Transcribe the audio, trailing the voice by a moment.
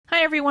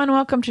Hi, everyone.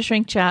 Welcome to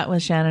Shrink Chat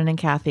with Shannon and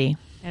Kathy.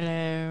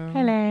 Hello.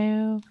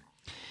 Hello.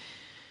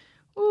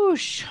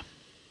 Whoosh.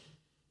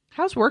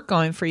 How's work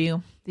going for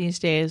you these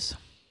days?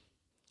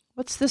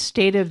 What's the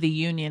state of the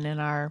union in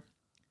our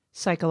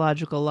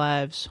psychological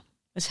lives?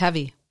 It's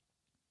heavy.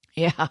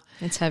 Yeah.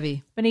 It's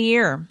heavy. Been a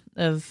year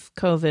of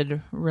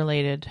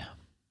COVID-related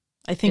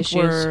I think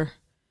issues.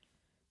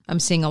 I'm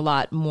seeing a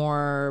lot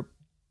more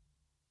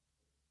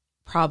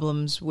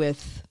problems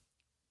with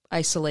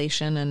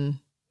isolation, and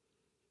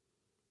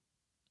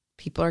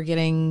people are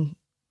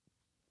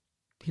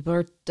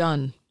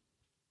done.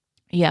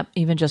 Yep.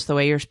 Even just the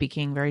way you're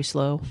speaking, very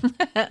slow.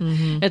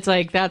 Mm-hmm. It's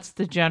like that's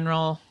the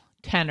general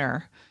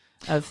tenor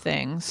of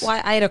things. Well,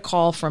 I had a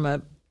call from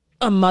a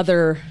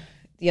mother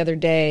the other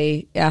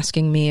day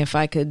asking me if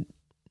I could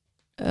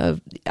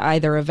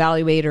either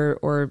evaluate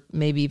or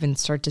maybe even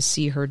start to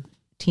see her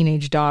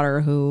teenage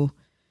daughter who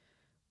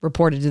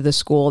reported to the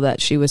school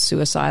that she was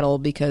suicidal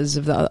because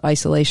of the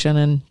isolation.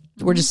 And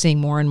we're just seeing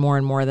more and more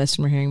and more of this,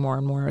 and we're hearing more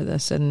and more of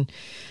this. And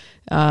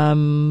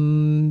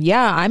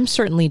yeah, I'm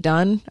certainly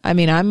done. I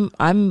mean,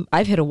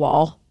 I've hit a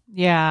wall.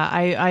 Yeah,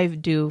 I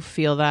do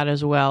feel that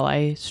as well.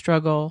 I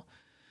struggle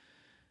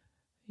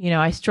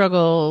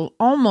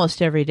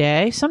almost every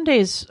day. Some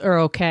days are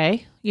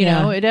okay. You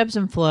know, it ebbs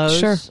and flows.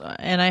 Sure.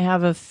 And I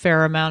have a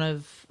fair amount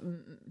of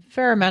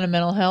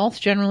mental health,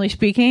 generally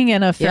speaking,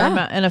 and a fair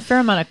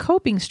amount of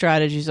coping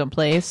strategies in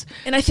place.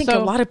 And I think a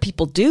lot of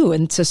people do.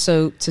 And to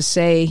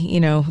say,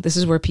 this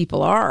is where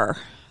people are.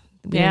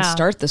 We didn't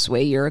start this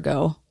way a year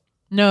ago.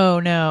 No.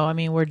 I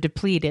mean, we're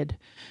depleted.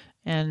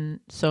 And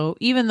so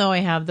even though I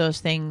have those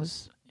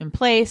things in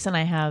place and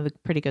I have a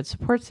pretty good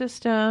support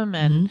system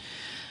and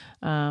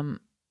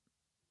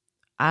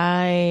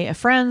I have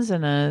friends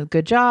and a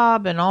good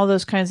job and all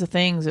those kinds of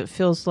things, it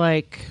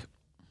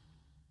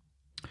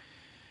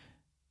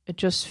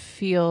just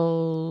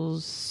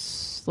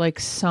feels like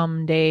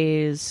some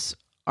days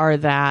are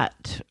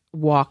that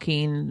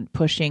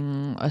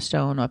pushing a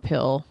stone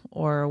uphill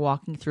or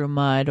walking through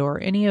mud or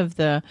any of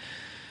the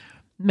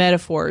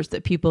metaphors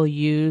that people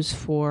use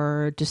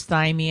for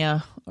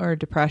dysthymia or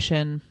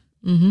depression,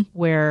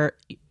 where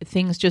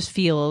things just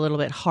feel a little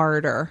bit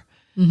harder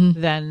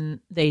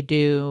than they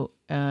do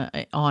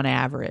on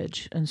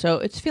average. And so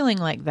it's feeling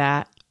like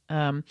that.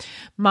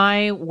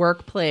 My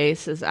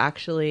workplace is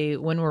actually,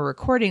 when we're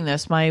recording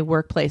this, my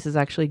workplace is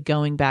actually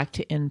going back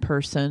to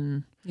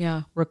in-person,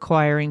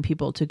 requiring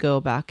people to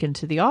go back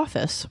into the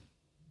office.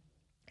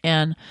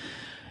 And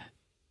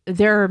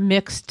there are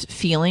mixed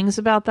feelings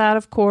about that,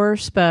 of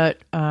course, but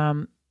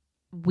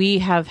we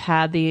have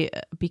had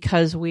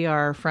because we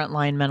are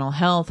frontline mental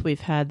health,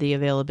 we've had the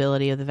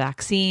availability of the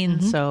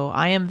vaccine. So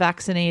I am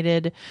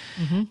vaccinated,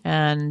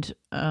 and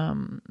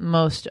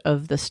most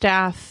of the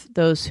staff,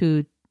 those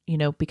who,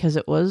 because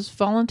it was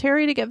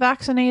voluntary to get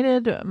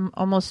vaccinated,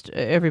 almost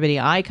everybody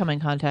I come in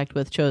contact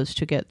with chose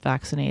to get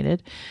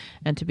vaccinated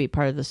and to be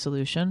part of the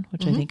solution,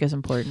 which I think is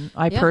important.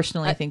 I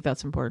personally think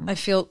that's important. I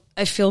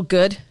feel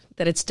good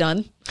that it's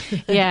done.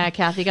 Yeah,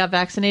 Kathy got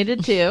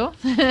vaccinated too.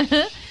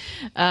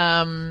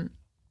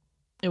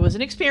 It was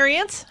an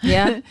experience.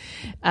 Yeah.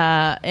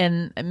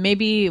 And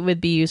maybe it would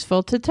be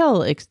useful to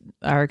tell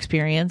our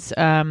experience.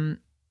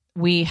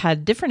 We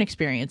had different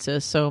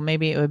experiences, so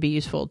maybe it would be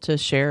useful to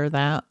share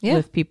that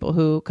with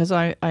people because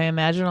I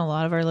imagine a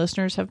lot of our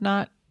listeners have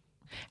not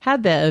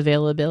had the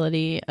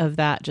availability of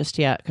that just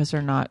yet because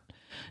they're not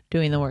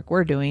doing the work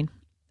we're doing.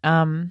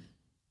 My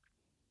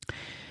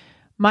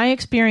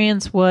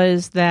experience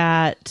was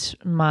that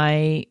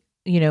my,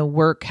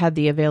 work had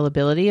the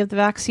availability of the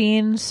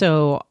vaccine.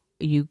 So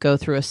you go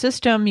through a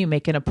system, you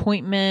make an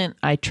appointment.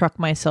 I truck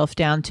myself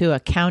down to a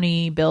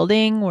county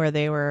building where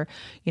they were,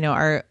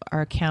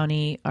 our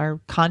county, our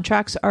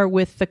contracts are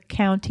with the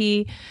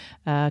county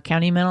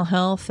mental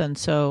health. And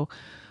so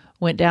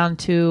went down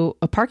to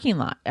a parking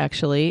lot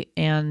actually,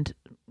 and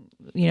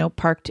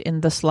parked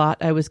in the slot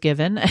I was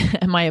given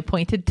at my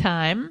appointed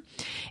time.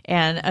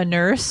 And a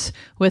nurse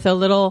with a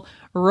little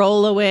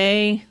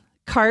rollaway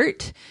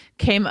cart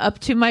came up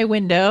to my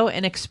window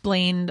and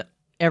explained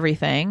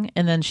everything.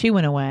 And then she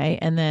went away.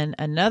 And then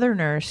another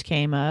nurse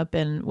came up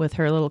and with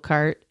her little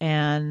cart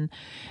and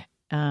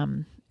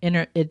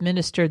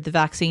administered the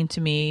vaccine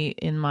to me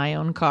in my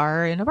own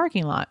car in a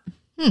parking lot.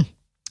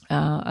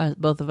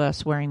 Both of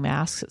us wearing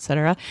masks,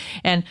 etc.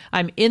 And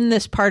I'm in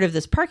this part of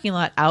this parking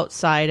lot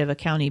outside of a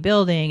county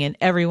building, and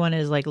everyone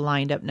is like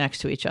lined up next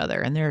to each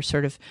other, and they're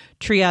sort of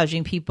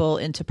triaging people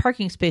into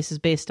parking spaces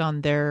based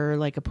on their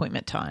like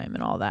appointment time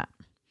and all that.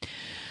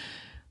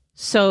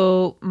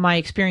 So my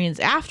experience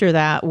after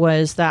that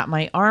was that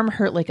my arm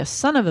hurt like a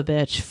son of a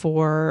bitch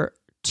for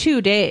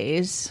 2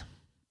 days,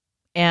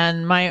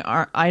 and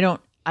I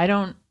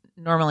don't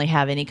normally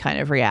have any kind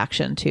of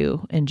reaction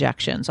to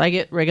injections. I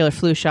get regular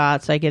flu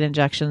shots. I get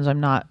injections.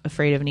 I'm not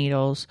afraid of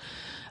needles.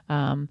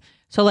 So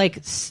like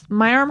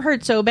my arm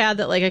hurt so bad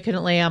that like I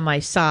couldn't lay on my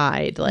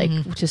side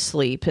to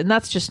sleep. And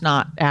that's just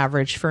not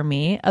average for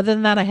me. Other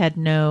than that, I had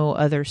no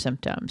other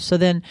symptoms. So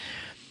then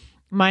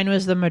mine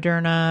was the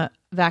Moderna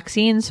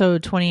vaccine. So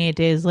 28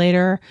 days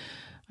later,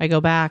 I go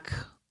back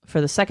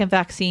for the second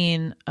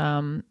vaccine.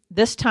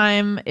 This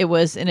time it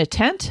was in a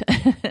tent.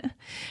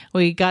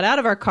 We got out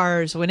of our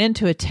cars, went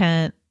into a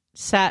tent,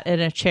 sat in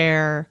a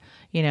chair,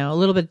 a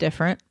little bit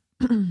different.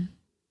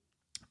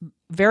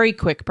 Very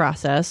quick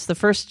process. The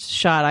first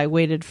shot, I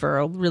waited for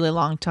a really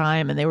long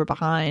time and they were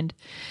behind.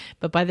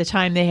 But by the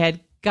time they had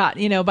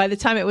by the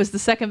time it was the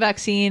second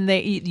vaccine,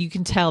 you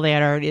can tell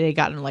they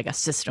gotten like a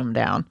system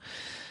down.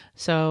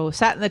 So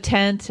sat in the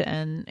tent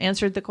and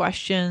answered the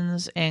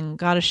questions and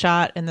got a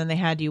shot. And then they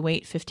had you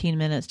wait 15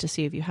 minutes to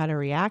see if you had a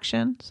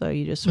reaction. So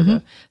you just sort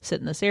of sit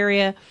in this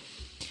area.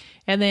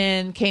 And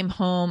then came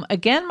home.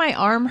 Again, my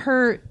arm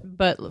hurt,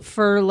 but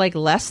for like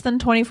less than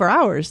 24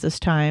 hours this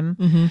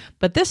time.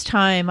 But this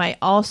time I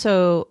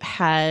also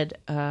had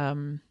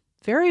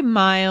very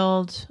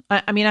mild.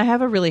 I mean, I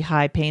have a really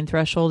high pain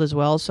threshold as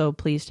well, so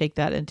please take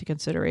that into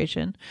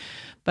consideration.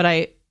 But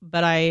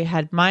I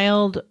had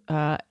mild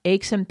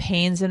aches and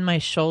pains in my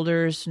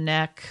shoulders,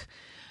 neck,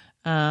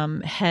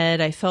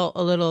 head. I felt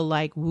a little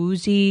like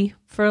woozy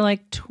for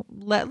like a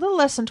little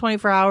less than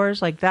 24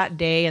 hours, like that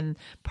day and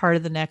part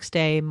of the next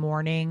day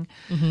morning.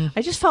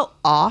 I just felt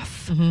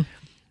off. And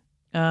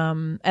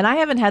I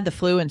haven't had the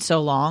flu in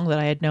so long that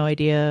I had no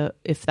idea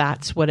if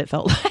that's what it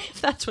felt like,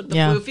 if that's what the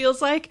flu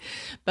feels like.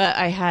 But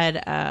I had,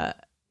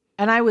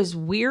 and I was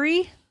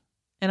weary.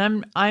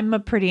 And I'm a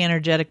pretty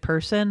energetic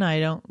person. I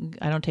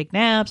don't take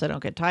naps. I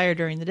don't get tired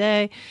during the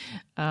day.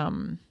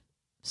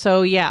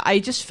 So yeah, I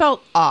just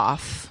felt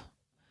off.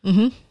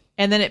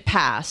 And then it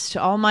passed.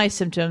 All my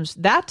symptoms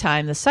that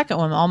time, the second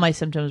one, all my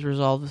symptoms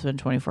resolved within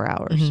 24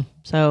 hours.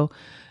 So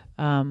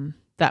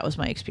that was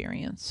my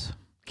experience.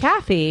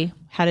 Kathy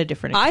had a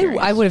different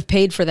experience. I would have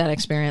paid for that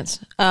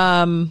experience.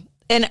 And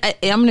I'm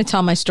going to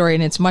tell my story,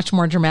 and it's much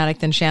more dramatic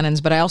than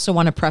Shannon's, but I also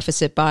want to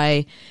preface it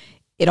by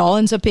it all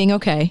ends up being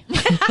okay.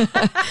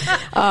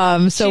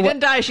 So she didn't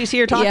die. She's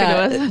here talking to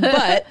us.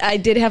 But I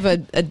did have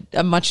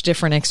a much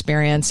different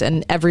experience,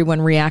 and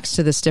everyone reacts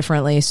to this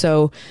differently.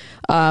 So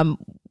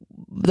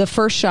the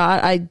first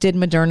shot, I did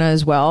Moderna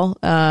as well.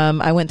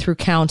 I went through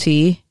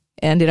county,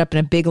 ended up in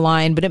a big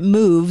line, but it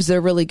moves.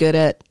 They're really good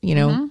at,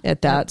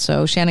 at that.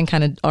 So Shannon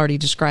kind of already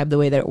described the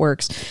way that it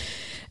works.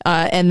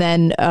 And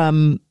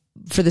then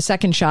for the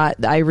second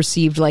shot, I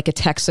received like a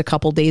text a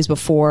couple days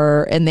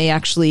before, and they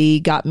actually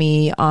got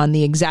me on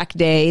the exact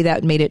day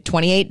that made it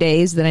 28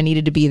 days that I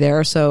needed to be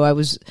there. So I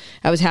was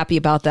happy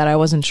about that. I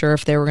wasn't sure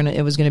if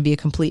it was going to be a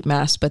complete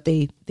mess, but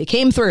they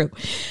came through.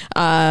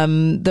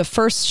 The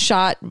first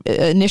shot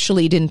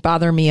initially didn't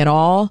bother me at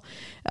all.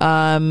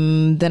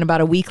 Then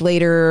about a week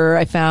later,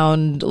 I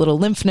found a little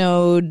lymph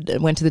node,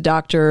 went to the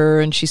doctor,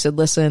 and she said,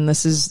 listen,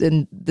 this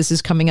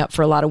is coming up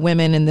for a lot of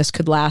women, and this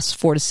could last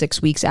 4 to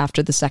 6 weeks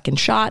after the second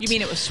shot. You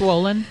mean it was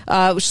swollen?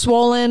 It was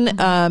swollen.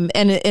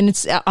 And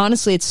it's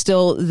honestly, it's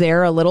still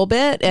there a little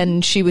bit.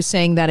 And she was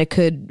saying that it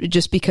could,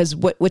 just because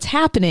what's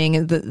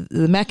happening,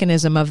 the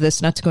mechanism of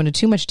this, not to go into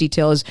too much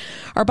detail, is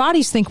our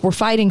bodies think we're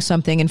fighting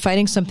something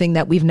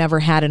that we've never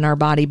had in our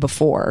body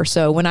before.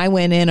 So when I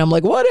went in, I'm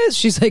like, what is?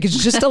 She's like,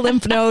 it's just a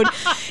lymph node.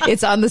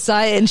 It's on the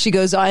side. And she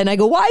goes, and I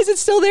go, why is it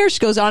still there? She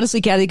goes,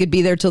 honestly, Kathy, could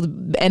be there till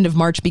the end of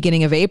March,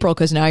 beginning of April,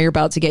 because now you're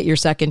about to get your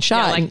second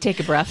shot. Yeah, like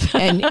take a breath.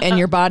 and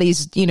your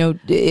body's,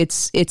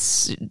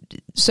 it's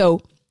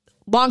so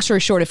long story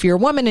short, if you're a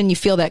woman and you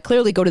feel that,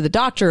 clearly go to the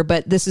doctor,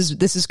 but this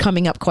is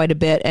coming up quite a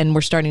bit, and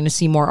we're starting to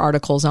see more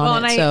articles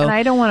on it. And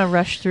I don't want to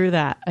rush through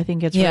that. I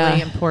think it's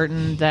really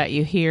important that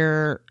you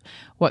hear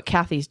what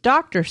Kathy's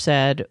doctor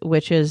said,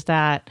 which is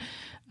that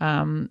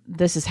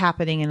this is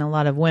happening in a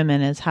lot of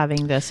women, is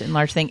having this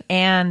enlarged thing.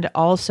 And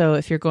also,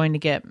 if you're going to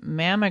get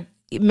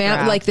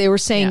like they were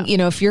saying,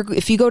 if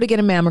you go to get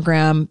a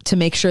mammogram, to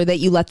make sure that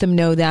you let them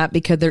know that,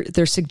 because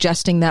they're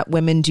suggesting that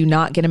women do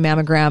not get a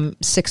mammogram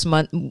 6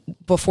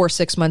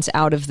 months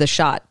out of the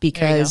shot,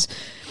 because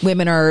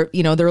women are,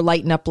 they're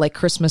lighting up like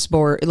Christmas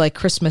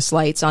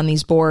lights on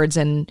these boards.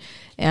 And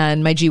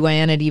my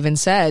GYN had even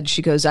said,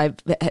 she goes,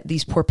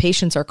 these poor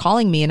patients are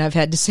calling me, and I've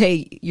had to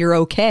say, you're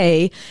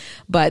okay,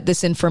 but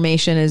this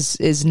information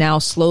is now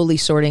slowly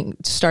starting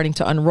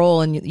to unroll,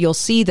 and you'll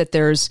see that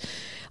there's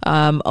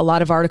a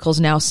lot of articles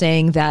now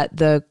saying that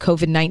the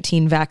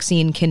COVID-19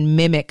 vaccine can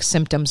mimic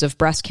symptoms of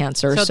breast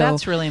cancer. So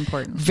that's really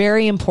important.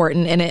 Very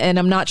important. And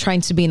I'm not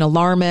trying to be an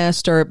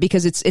alarmist, or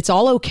because it's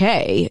all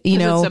okay.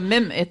 It's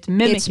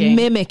mimicking. It's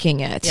mimicking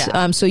it.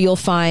 Yeah. So you'll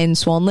find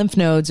swollen lymph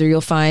nodes, or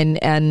you'll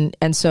find,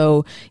 and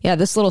so,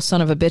 this little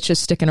son of a bitch is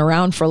sticking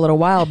around for a little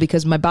while,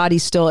 because my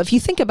body's still, if you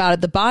think about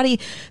it,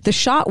 the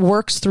shot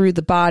works through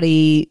the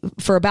body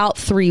for about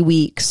 3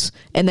 weeks,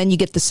 and then you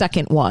get the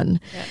second one.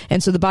 Yeah.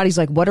 And so the body's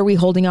like, what are we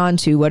holding on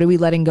to? What are we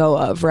letting go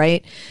of?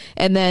 Right.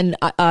 And then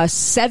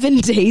 7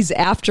 days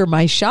after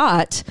my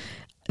shot,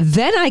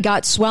 then I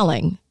got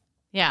swelling.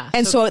 Yeah.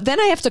 And so then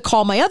I have to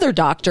call my other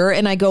doctor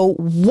and I go,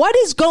 what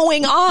is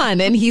going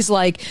on? And he's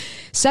like,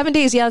 7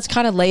 days. Yeah, it's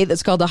kind of late.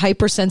 That's called a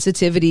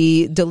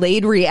hypersensitivity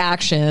delayed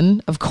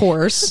reaction, of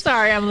course.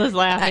 Sorry, I'm just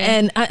laughing.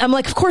 And I'm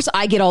like, of course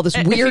I get all this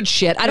weird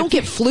shit. I don't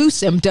get flu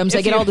symptoms.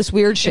 I get all this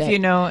weird shit. If you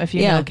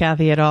know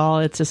Kathy at all,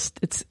 it's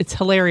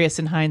hilarious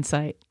in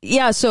hindsight.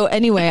 Yeah. So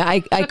anyway,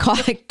 I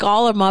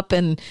call him up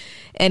and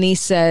he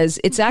says,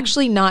 it's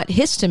actually not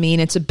histamine.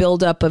 It's a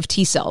buildup of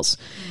T cells.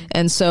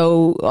 And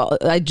so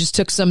I just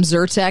took some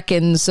Zyrtec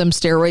and some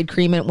steroid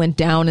cream and it went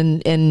down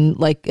in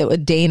like a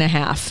day and a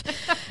half.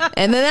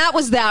 And then that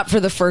was that for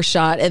the first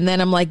shot. And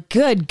then I'm like,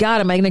 good God,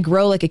 am I going to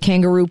grow like a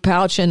kangaroo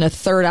pouch and a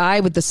third eye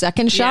with the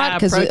second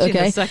shot?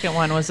 The second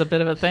one was a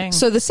bit of a thing.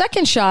 So the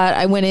second shot,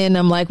 I went in,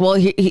 I'm like, well,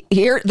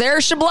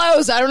 there she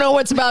blows. I don't know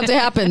what's about to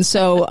happen.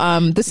 So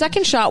the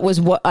second shot was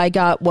what I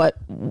got, what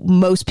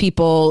most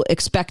people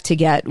expect to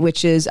get,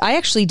 which is I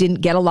actually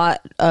didn't get a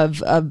lot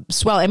of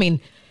swell. I mean,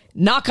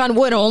 knock on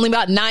wood, only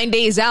about 9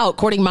 days out.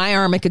 According to my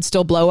arm, it could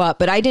still blow up,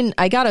 but I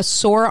got a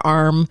sore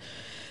arm,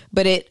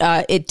 but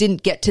it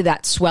didn't get to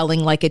that swelling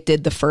like it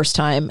did the first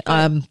time.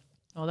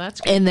 Oh, that's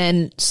good. And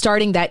then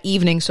starting that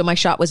evening, so my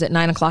shot was at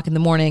 9 o'clock in the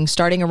morning,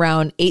 starting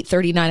around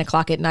 8:30, 9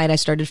 o'clock at night, I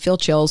started to feel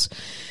chills.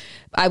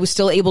 I was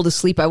still able to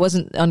sleep. I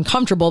wasn't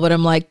uncomfortable, but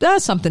I'm like,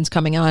 something's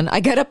coming on.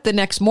 I got up the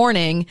next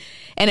morning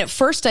and at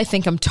first I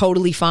think I'm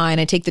totally fine.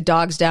 I take the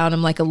dogs down.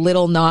 I'm like a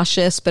little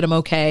nauseous, but I'm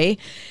okay.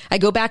 I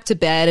go back to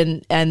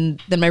bed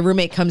and then my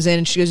roommate comes in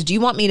and she goes, do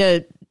you want me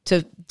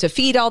to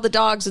feed all the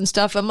dogs and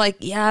stuff? I'm like,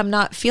 yeah, I'm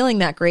not feeling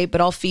that great,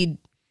 but I'll feed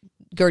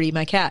Gertie,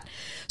 my cat.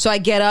 So I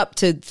get up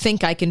to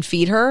think I can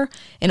feed her,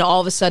 and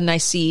all of a sudden I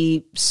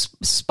see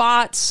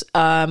spots.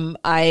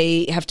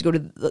 I have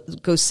to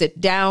go sit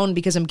down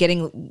because I'm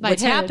getting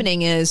what's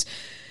happening is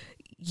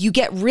you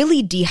get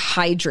really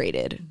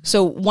dehydrated.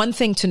 So one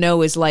thing to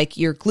know is like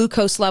your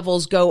glucose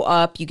levels go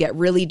up, you get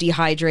really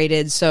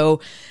dehydrated. So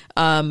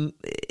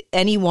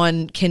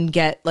anyone can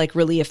get like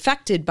really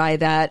affected by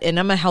that. And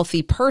I'm a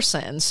healthy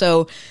person.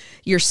 So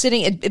you're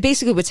sitting,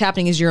 basically what's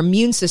happening is your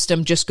immune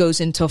system just goes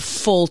into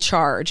full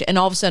charge. And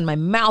all of a sudden my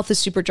mouth is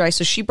super dry.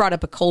 So she brought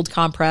up a cold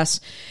compress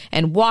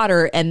and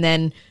water, and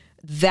then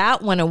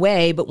that went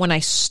away. But when I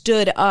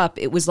stood up,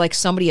 it was like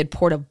somebody had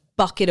poured a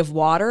bucket of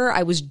water.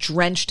 I was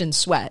drenched in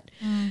sweat.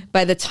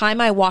 By the time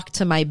I walked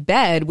to my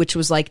bed, which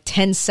was like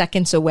 10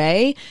 seconds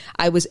away,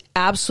 I was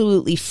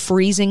absolutely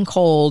freezing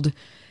cold,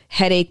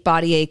 headache,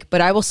 body ache.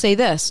 But I will say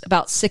this,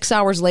 about 6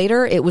 hours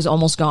later, it was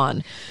almost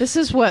gone. This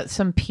is what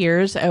some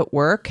peers at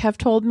work have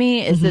told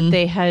me, is that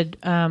they had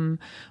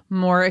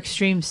more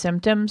extreme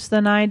symptoms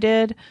than I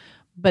did,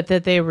 but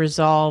that they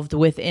resolved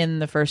within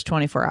the first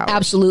 24 hours.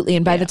 Absolutely.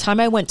 And by the time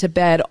I went to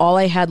bed, all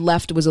I had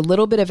left was a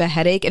little bit of a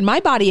headache, and my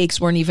body aches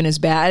weren't even as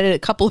bad. I had a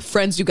couple of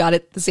friends who got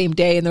it the same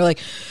day, and they're like,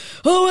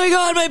 oh my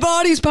God, my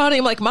body's pounding.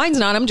 I'm like, mine's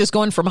not. I'm just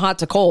going from hot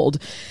to cold.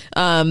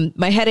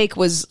 My headache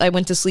was, I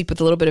went to sleep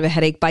with a little bit of a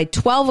headache. By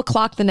 12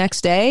 o'clock the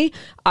next day,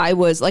 I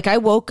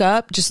woke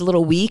up just a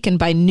little weak, and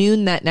by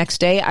noon that next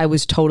day, I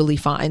was totally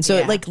fine. So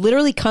it like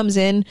literally comes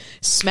in,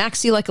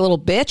 smacks you like a little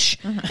bitch,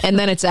 and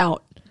then it's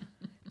out.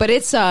 But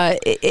it's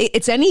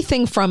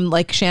anything from,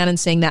 like Shannon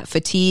saying, that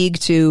fatigue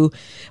to,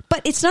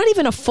 but it's not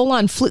even a full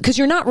on flu because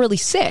you're not really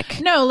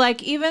sick. No,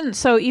 like even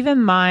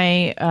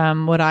my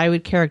what I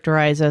would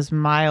characterize as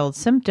mild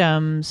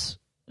symptoms,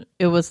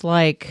 it was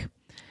like,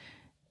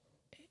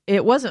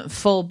 it wasn't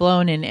full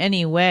blown in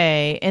any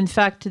way. In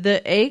fact,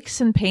 the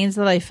aches and pains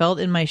that I felt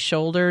in my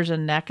shoulders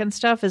and neck and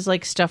stuff is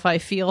like stuff I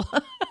feel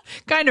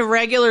kind of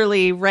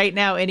regularly right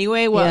now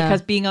anyway,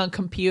 because being on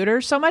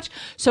computers so much.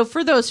 So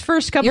for those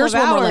first couple of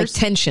hours, more like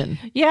tension.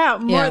 Yeah,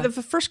 the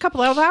first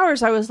couple of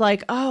hours, I was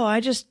like, oh, I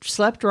just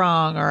slept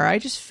wrong, or I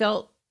just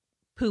felt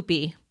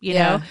poopy, you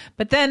know?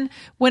 But then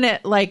when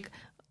it like,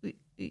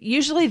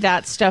 usually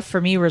that stuff for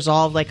me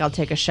resolved, like I'll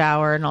take a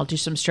shower and I'll do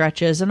some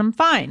stretches and I'm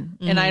fine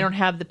and I don't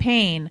have the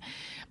pain.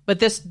 But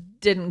this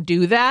didn't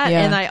do that.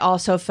 And I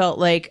also felt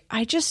like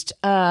I just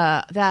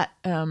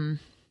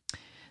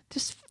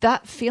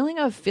that feeling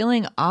of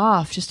feeling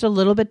off, just a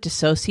little bit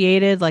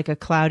dissociated, like a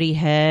cloudy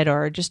head,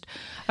 or just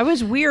I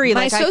was weary.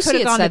 Like I could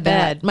have gone to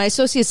bed. My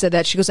associate said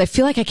that. She goes, I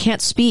feel like I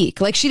can't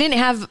speak. Like she didn't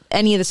have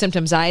any of the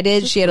symptoms I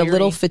did. She had a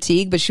little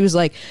fatigue, but she was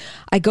like,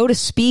 I go to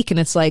speak and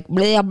it's like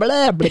blah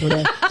blah blah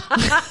blah.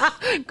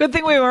 Good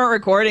thing we weren't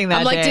recording that day.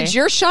 I'm like, did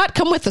your shot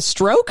come with a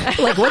stroke?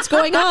 Like, what's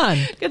going on?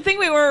 Good thing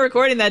we weren't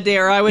recording that day,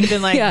 or I would have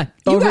been like,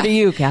 over to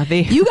you,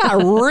 Kathy. You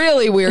got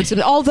really weird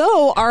symptoms.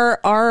 Although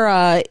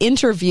our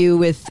interview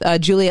with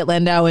Juliet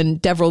Landau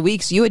and Devrel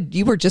Weeks,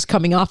 you were just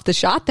coming off the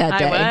shot that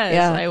day.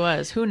 I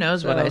was. Who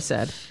knows what I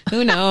said?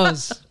 Who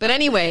knows? But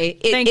anyway,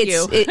 Thank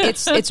you.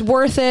 It's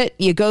worth it.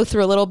 You go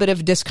through a little bit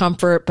of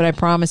discomfort, but I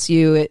promise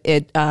you,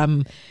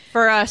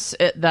 for us,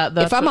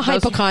 if I'm a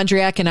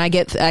hypochondriac and I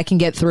can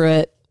get through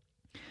it.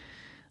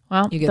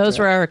 Well, those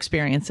were our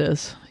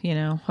experiences. You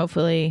know,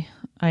 hopefully,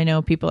 I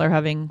know people are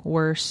having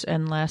worse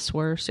and less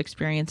worse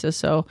experiences.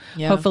 So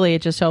hopefully,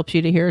 it just helps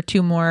you to hear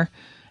 2 more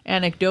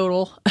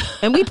anecdotal.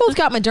 And we both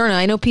got Moderna.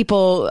 I know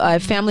people,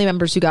 family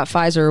members who got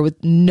Pfizer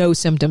with no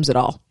symptoms at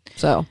all.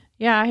 So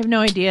Yeah, I have no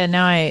idea.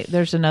 Now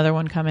there's another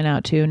one coming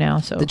out too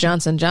now. So the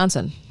Johnson.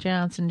 Johnson.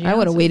 I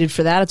would have waited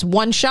for that. It's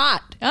one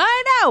shot.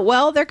 I know.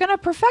 Well, they're going to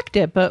perfect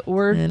it, but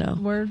we're.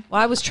 Well,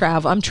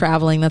 I'm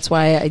traveling. That's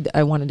why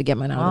I wanted to get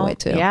mine out of the way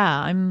too.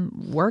 Yeah,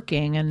 I'm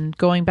working and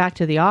going back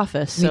to the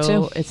office. Me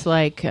so too. it's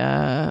like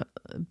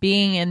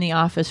being in the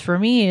office for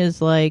me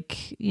is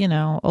like, a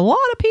lot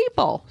of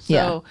people. So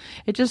Yeah.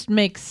 it just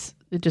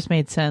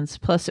made sense.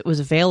 Plus, it was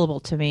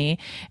available to me.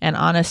 And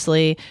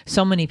honestly,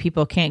 so many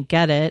people can't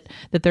get it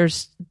that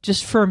there's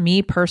just for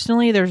me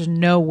personally, there's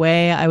no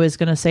way I was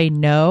going to say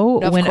no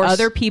Of when course.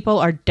 other people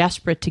are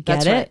desperate to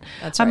get That's it. right.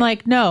 That's I'm right.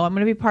 like, no, I'm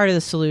going to be part of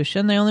the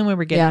solution. The only way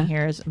we're getting Yeah.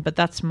 here is, but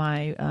that's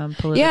my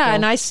political. Yeah,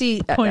 and I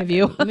see point of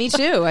view. me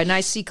too, and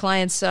I see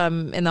clients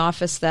in the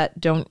office that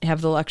don't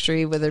have the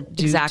luxury, whether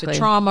due Exactly. to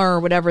trauma or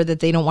whatever, that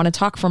they don't want to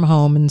talk from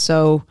home, and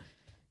so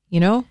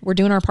we're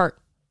doing our part.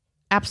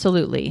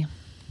 Absolutely.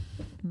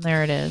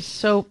 There it is.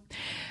 So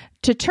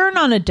to turn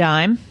on a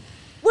dime.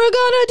 We're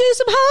gonna do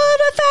some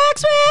horror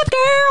facts with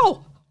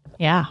girl.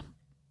 Yeah.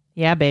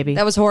 Yeah, baby.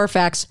 That was horror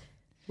facts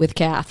with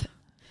Kath.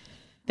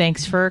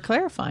 Thanks for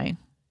clarifying.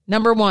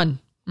 Number 1.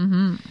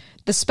 Mm-hmm.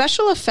 The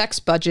special effects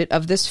budget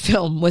of this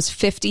film was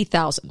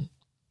 $50,000.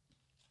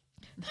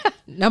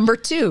 Number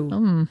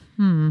 2.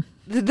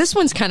 This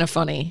one's kind of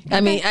funny. Okay.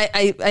 I mean,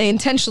 I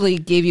intentionally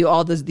gave you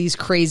all these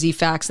crazy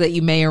facts that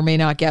you may or may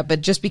not get,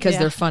 but just because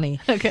they're funny.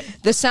 Okay.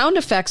 The sound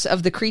effects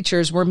of the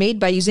creatures were made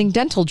by using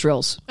dental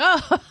drills.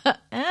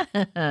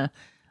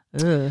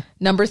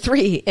 Number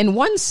 3. In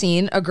one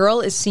scene, a girl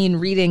is seen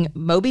reading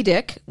Moby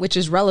Dick, which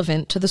is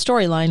relevant to the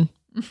storyline.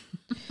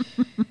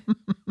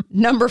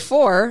 Number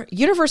 4.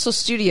 Universal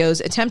Studios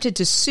attempted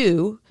to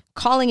sue,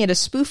 calling it a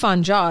spoof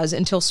on Jaws,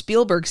 until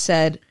Spielberg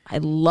said, "I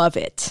love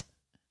it."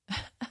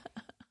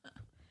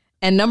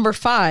 And number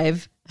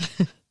 5,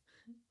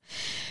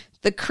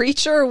 the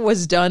creature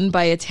was done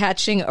by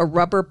attaching a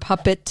rubber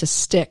puppet to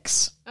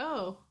sticks.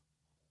 Oh.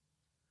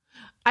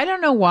 I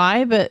don't know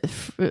why, but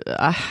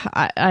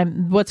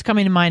I'm what's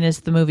coming to mind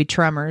is the movie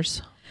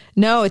Tremors.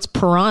 No, it's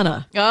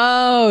Piranha.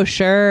 Oh,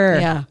 sure.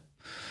 Yeah.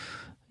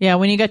 Yeah,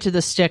 when you get to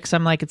the sticks,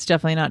 I'm like, it's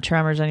definitely not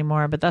Tremors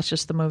anymore, but that's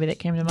just the movie that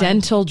came to mind.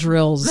 Dental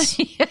drills.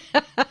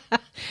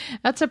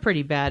 That's a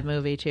pretty bad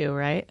movie too,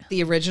 right?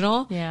 The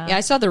original? Yeah. Yeah, I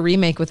saw the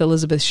remake with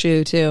Elizabeth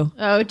Shue, too.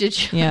 Oh, did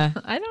you? Yeah.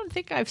 I don't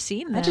think I've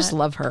seen that. I just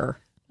love her.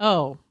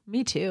 Oh,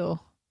 me too.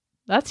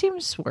 That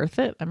seems worth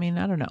it. I mean,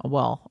 I don't know.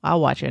 Well,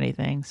 I'll watch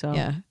anything. So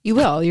Yeah, you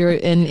will.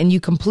 And you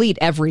complete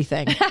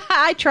everything.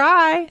 I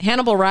try.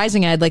 Hannibal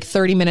Rising, I had like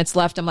 30 minutes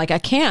left. I'm like, I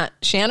can't.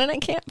 Shannon, I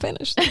can't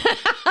finish. That's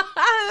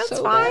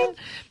So fine. bad.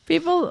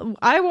 People,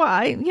 I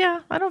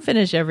don't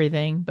finish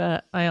everything,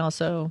 but I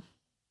also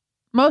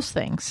most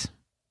things.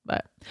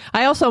 But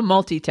I also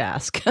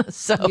multitask.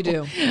 So You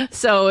do.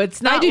 So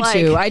it's not. I do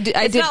like, too.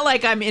 It's not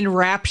like I'm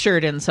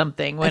enraptured in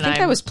something when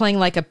I was playing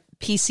like a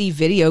PC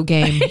video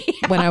game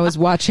when I was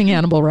watching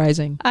Hannibal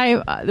Rising.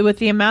 With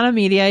the amount of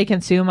media I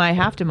consume, I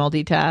have to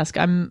multitask.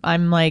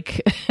 I'm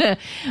like,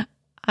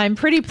 I'm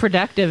pretty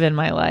productive in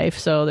my life,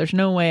 so there's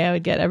no way I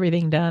would get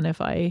everything done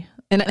if I.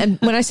 And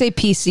when I say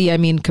PC, I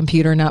mean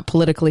computer, not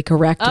politically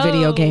correct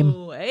video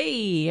game.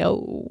 Hey,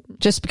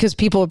 Just because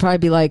people would probably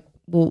be like,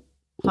 well,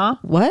 huh?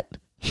 what?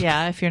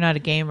 Yeah, if you're not a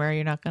gamer,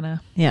 you're not gonna.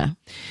 Yeah.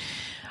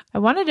 I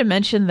wanted to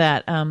mention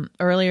that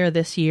earlier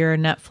this year,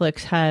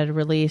 Netflix had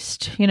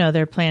released,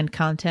 their planned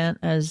content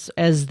as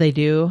they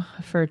do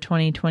for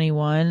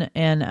 2021,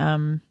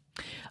 and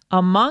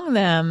among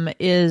them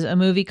is a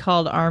movie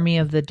called Army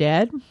of the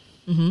Dead.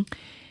 Mm-hmm.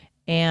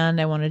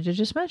 And I wanted to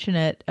just mention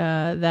it,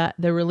 that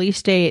the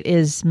release date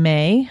is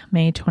May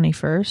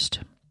 21st.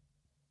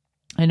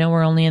 I know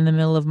we're only in the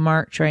middle of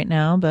March right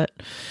now, but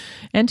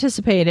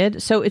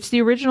anticipated. So it's an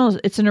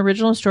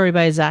original story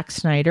by Zack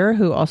Snyder,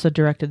 who also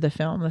directed the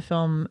film. The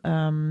film,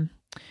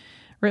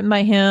 written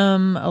by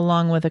him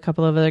along with a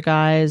couple of other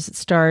guys. It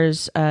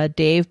stars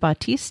Dave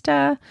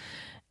Bautista,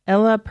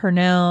 Ella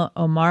Purnell,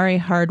 Omari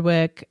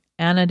Hardwick,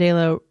 Ana de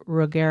la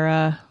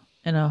Reguera,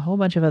 and a whole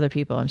bunch of other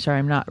people. I'm sorry,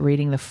 I'm not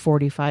reading the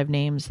 45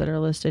 names that are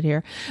listed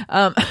here.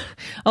 A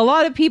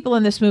lot of people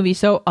in this movie,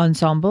 so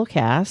ensemble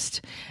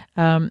cast.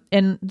 And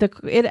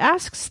it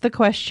asks the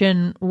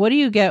question, what do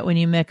you get when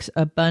you mix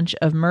a bunch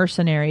of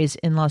mercenaries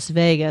in Las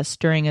Vegas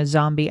during a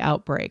zombie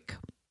outbreak?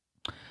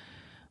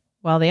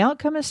 While the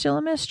outcome is still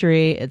a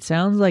mystery, it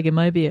sounds like it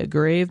might be a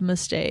grave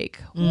mistake.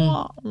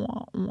 Wah,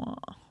 wah,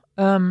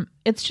 wah.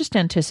 It's just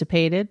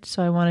anticipated,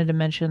 so I wanted to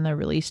mention the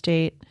release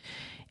date.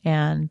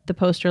 And the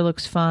poster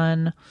looks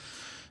fun.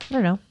 I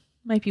don't know.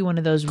 Might be one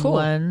of those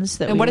ones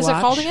that. And what is it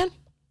called again?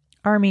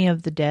 Army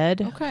of the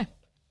Dead. Okay.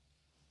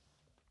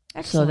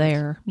 Excellent. So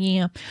there.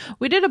 Yeah.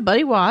 We did a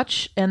buddy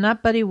watch, and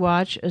that buddy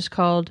watch is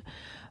called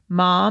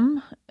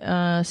Mom,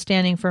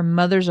 standing for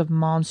Mothers of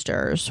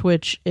Monsters,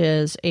 which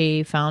is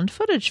a found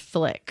footage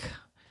flick.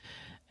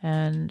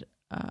 And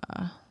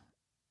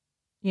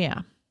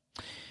yeah.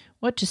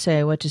 What to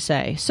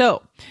say?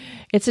 So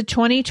it's a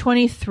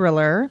 2020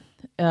 thriller.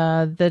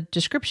 the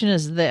description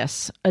is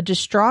this: a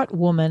distraught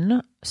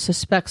woman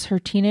suspects her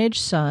teenage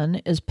son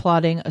is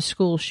plotting a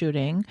school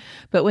shooting,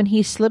 but when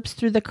he slips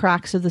through the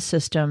cracks of the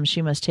system,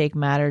 she must take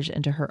matters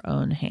into her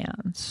own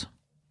hands.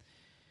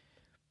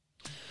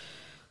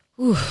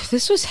 Ooh,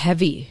 this was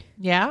heavy.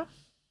 Yeah.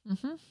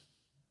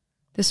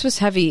 This was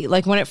heavy.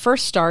 Like when it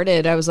first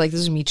started, I was like, this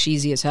is gonna be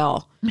cheesy as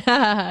hell.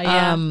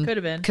 Yeah, could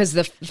have been. Because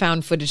the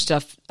found footage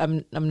stuff,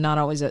 I'm not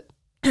always a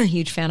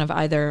huge fan of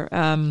either.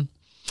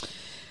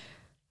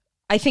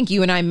 I think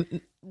you and I,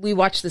 we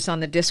watched this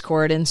on the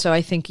Discord, and so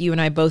I think you and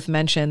I both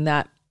mentioned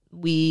that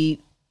we've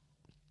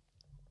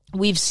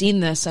seen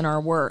this in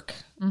our work.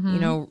 You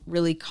know,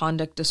 really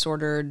conduct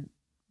disordered,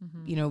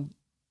 you know,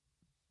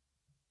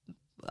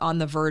 on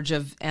the verge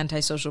of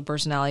antisocial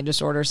personality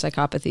disorder,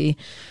 psychopathy.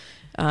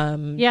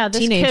 This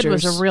teenagers. kid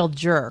was a real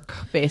jerk,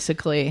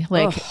 basically,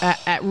 like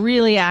at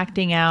really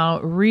acting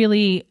out,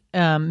 really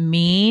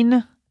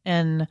mean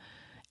and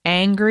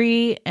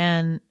angry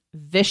and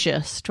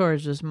vicious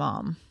towards his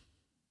mom.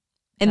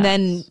 And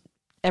then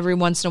every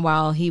once in a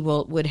while he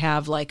would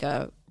have like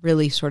a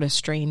really sort of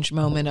strange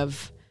moment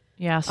of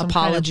some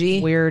apology, kind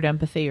of weird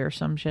empathy or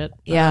some shit.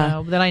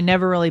 Yeah. That I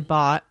never really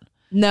bought.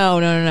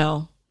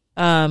 No.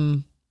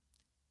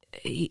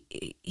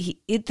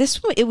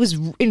 It was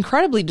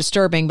incredibly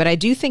disturbing, but I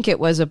do think it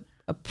was a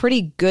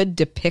pretty good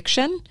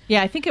depiction.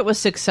 Yeah, I think it was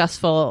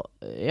successful.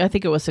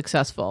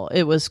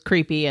 It was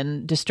creepy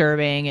and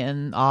disturbing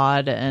and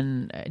odd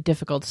and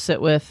difficult to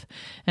sit with,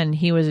 and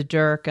he was a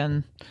jerk,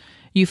 and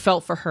you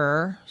felt for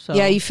her. So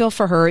yeah, you feel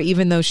for her,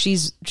 even though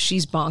she's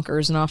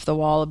bonkers and off the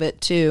wall a bit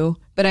too.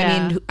 But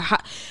I mean,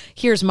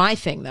 here's my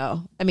thing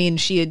though. I mean,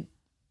 she had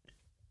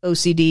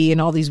OCD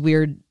and all these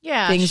weird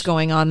things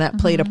going on that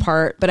played a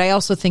part. But I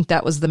also think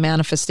that was the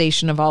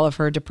manifestation of all of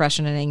her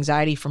depression and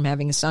anxiety from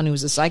having a son who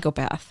was a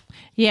psychopath.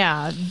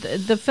 Yeah,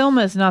 the film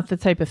is not the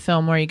type of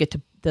film where you get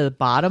to the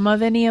bottom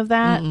of any of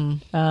that.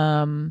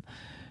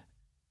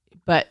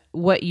 But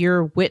what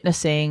you're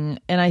witnessing,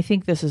 and I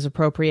think this is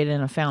appropriate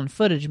in a found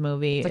footage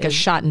movie. It's like a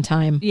shot in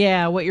time.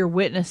 Yeah, what you're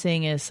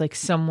witnessing is like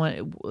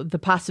the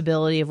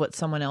possibility of what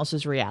someone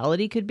else's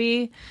reality could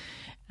be.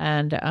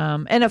 And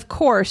of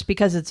course,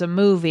 because it's a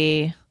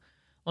movie,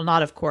 well,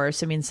 not of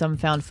course. I mean, some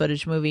found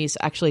footage movies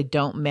actually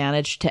don't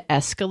manage to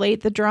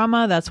escalate the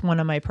drama. That's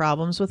one of my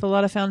problems with a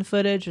lot of found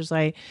footage is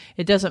it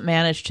doesn't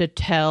manage to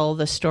tell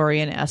the story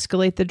and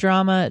escalate the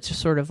drama. It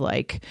just sort of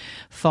like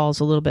falls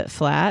a little bit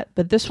flat.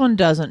 But this one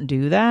doesn't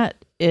do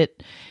that.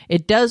 It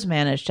does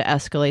manage to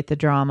escalate the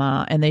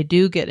drama, and they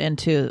do get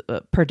into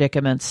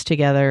predicaments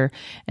together.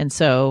 And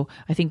so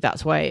I think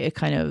that's why it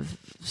kind of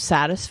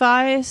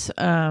satisfies.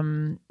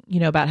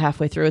 About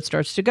halfway through it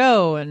starts to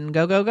go, and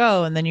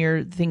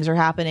then things are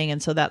happening.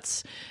 And so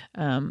that's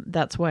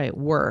why it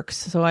works.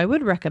 So I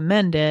would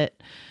recommend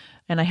it.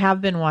 And I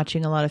have been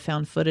watching a lot of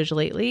found footage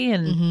lately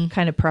and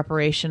kind of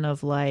preparation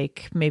of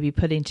like maybe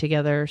putting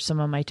together some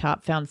of my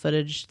top found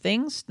footage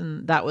things.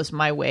 And that was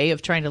my way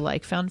of trying to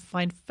like find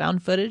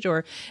found footage,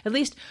 or at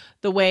least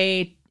the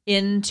way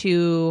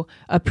into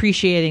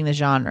appreciating the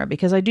genre,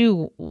 because I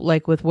do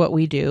like with what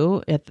we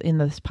do in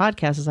this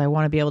podcast is I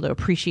want to be able to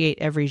appreciate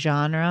every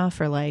genre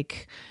for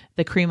like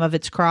the cream of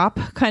its crop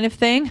kind of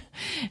thing.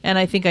 And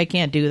I think I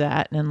can't do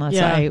that unless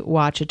I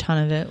watch a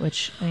ton of it,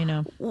 which,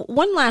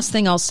 One last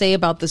thing I'll say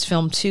about this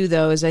film too,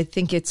 though, is I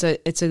think it's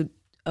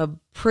a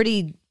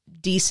pretty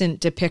decent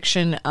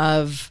depiction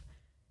of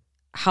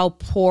how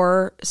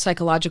poor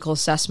psychological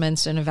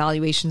assessments and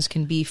evaluations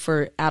can be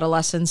for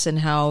adolescents, and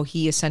how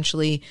he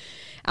essentially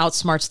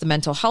outsmarts the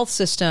mental health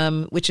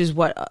system, which is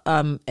what,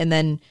 and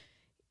then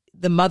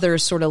the mother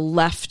is sort of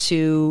left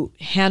to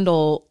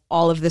handle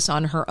all of this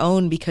on her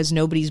own because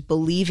nobody's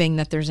believing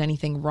that there's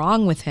anything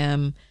wrong with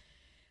him.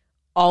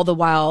 All the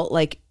while,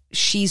 like,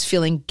 she's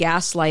feeling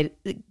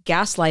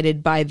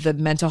gaslighted by the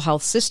mental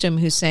health system,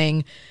 who's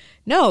saying,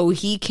 no,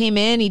 he came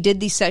in, he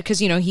did these set, because,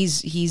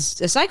 he's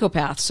a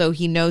psychopath, so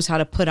he knows how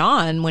to put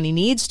on when he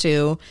needs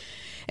to.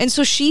 And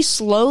so she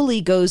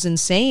slowly goes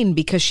insane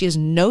because she has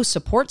no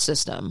support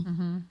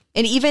system.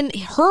 And even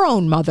her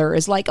own mother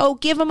is like, oh,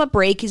 give him a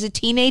break. He's a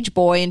teenage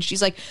boy. And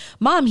she's like,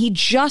 Mom, he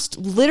just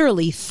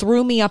literally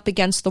threw me up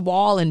against the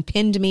wall and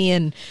pinned me.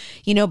 And,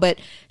 but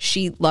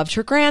she loved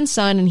her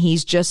grandson, and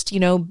he's just,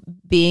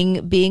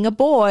 being a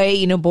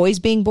boy, boys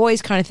being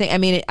boys kind of thing. I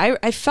mean,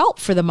 I felt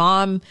for the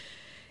mom.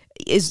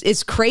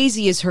 As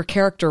crazy as her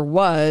character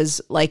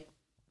was, like,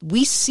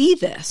 we see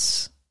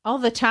this all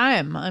the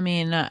time. I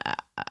mean,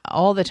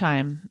 all the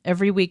time.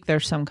 Every week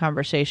there's some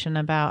conversation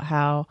about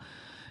how,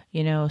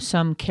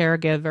 some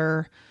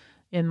caregiver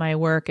in my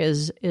work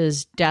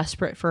is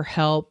desperate for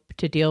help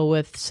to deal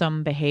with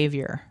some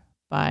behavior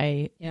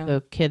by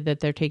the kid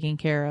that they're taking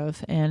care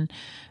of. And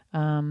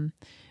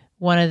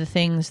one of the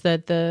things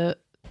that the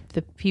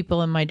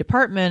people in my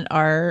department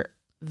are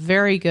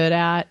very good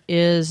at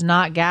is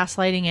not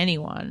gaslighting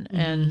anyone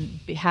and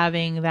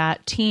having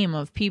that team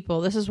of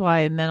people. This is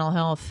why mental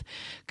health,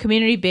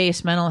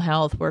 community-based mental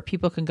health, where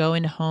people can go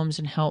into homes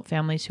and help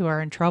families who are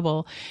in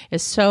trouble,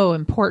 is so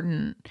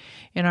important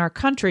in our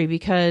country,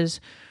 because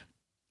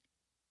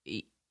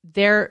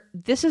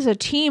this is a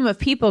team of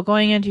people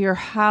going into your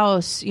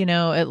house,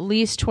 at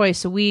least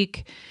twice a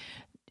week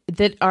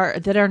that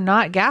are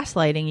not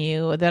gaslighting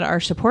you, that are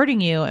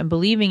supporting you and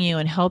believing you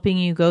and helping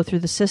you go through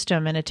the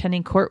system and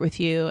attending court with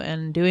you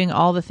and doing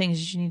all the things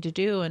that you need to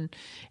do. And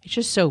it's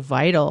just so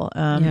vital.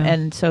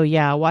 And so,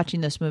 watching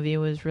this movie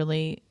was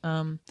really,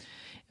 it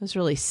was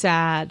really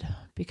sad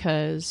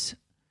because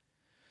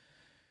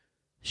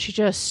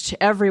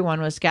everyone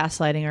was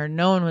gaslighting her.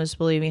 No one was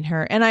believing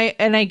her. And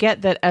I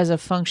get that as a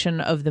function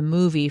of the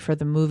movie, for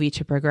the movie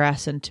to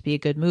progress and to be a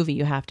good movie,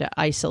 you have to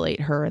isolate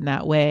her in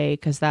that way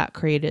because that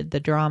created the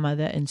drama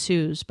that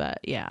ensues. But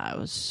it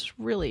was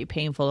really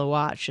painful to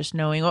watch just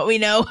knowing what we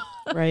know.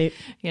 Right.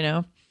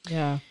 Yeah.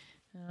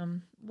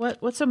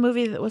 What's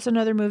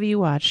another movie you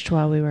watched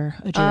while we were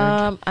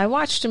adjourned? I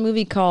watched a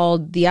movie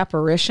called The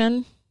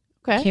Apparition.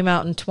 Okay. Came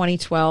out in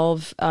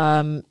 2012.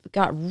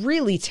 Got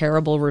really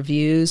terrible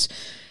reviews.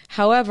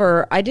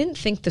 However, I didn't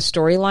think the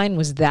storyline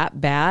was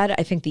that bad.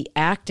 I think the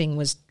acting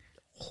was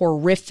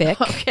horrific.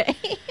 Okay.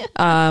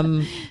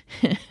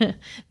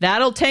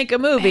 That'll take a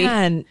movie.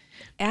 And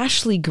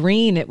Ashley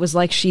Greene, it was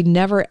like she'd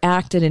never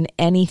acted in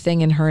anything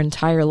in her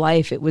entire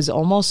life. It was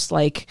almost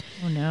like,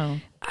 oh no,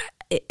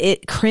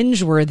 it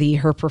cringeworthy,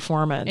 her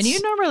performance. And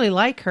you normally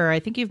like her. I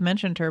think you've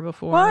mentioned her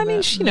before. Well, I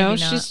mean,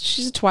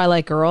 she's a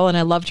Twilight girl, and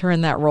I loved her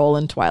in that role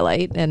in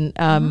Twilight. And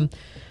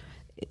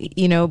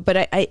but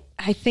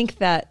I think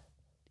that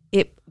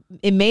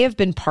it may have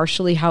been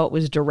partially how it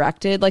was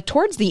directed. Like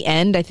towards the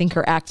end, I think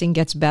her acting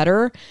gets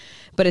better,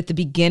 but at the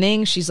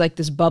beginning, she's like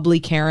this bubbly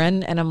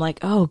Karen, and I'm like,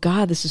 oh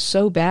God, this is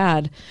so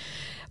bad.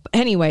 But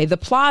anyway, the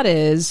plot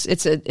is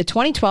it's a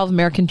 2012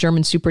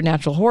 American-German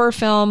supernatural horror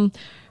film.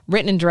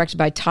 Written and directed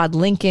by Todd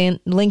Lincoln.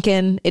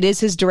 It is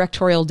his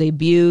directorial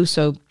debut,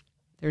 so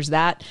there's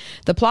that.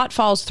 The plot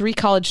follows 3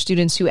 college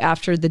students who,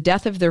 after the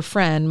death of their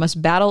friend,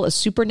 must battle a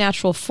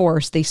supernatural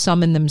force they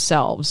summon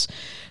themselves.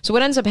 So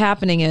what ends up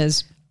happening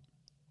is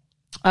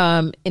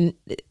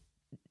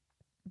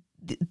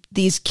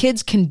these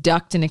kids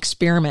conduct an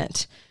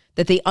experiment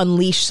that they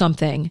unleash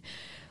something.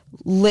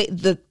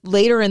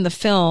 Later in the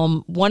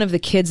film, one of the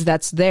kids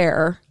that's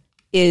there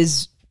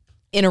is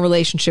in a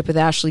relationship with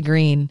Ashley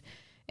Greene.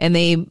 And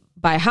they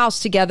buy a house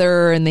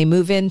together and they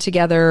move in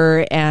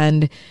together,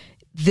 and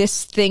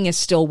this thing is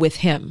still with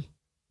him.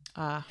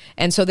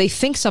 And so they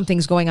think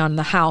something's going on in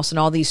the house, and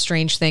all these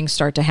strange things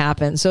start to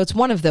happen. So it's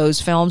one of those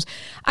films.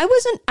 I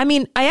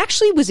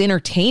actually was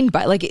entertained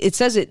by, like, it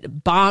says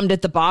it bombed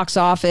at the box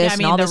office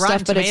and all this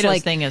stuff, but it's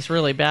like, thing is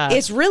really bad.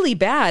 It's really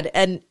bad.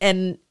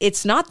 And it's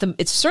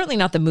certainly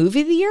not the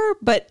movie of the year,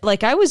 but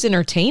like I was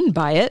entertained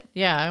by it.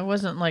 Yeah. It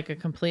wasn't like a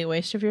complete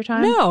waste of your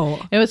time. No.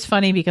 It was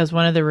funny because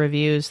one of the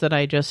reviews that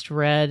I just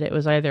read, it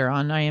was either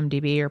on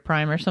IMDb or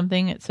Prime or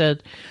something. It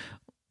said,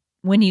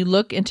 when you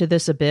look into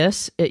this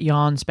abyss, it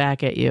yawns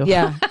back at you.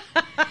 Yeah.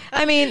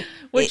 I mean,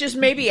 which is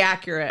maybe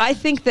accurate. I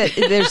think that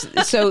here's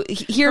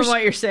from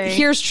what you're saying.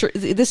 Here's true.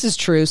 This is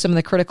true. Some of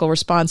the critical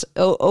response: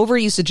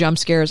 overuse of jump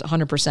scares,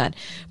 100%.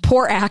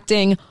 Poor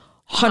acting,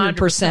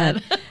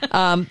 100%.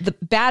 The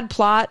bad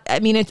plot.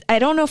 I mean, I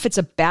don't know if it's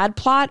a bad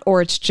plot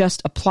or it's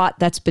just a plot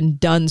that's been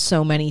done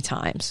so many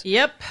times.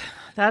 Yep.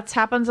 That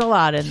happens a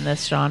lot in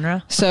this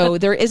genre. So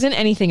there isn't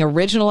anything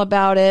original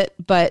about it,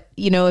 but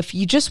if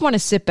you just want to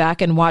sit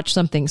back and watch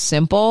something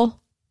simple,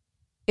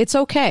 it's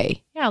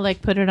okay. Yeah,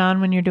 like put it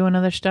on when you're doing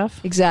other stuff.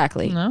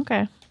 Exactly.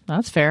 Okay,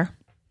 that's fair.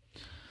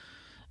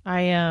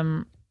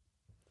 I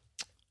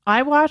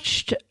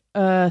watched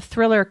a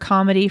thriller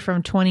comedy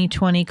from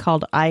 2020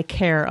 called I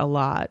Care a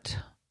Lot,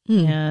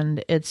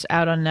 and it's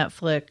out on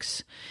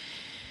Netflix.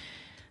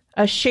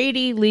 A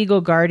shady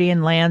legal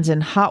guardian lands in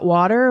hot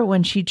water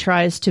when she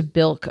tries to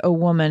bilk a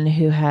woman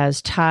who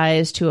has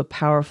ties to a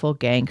powerful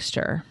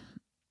gangster.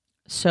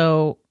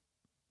 So,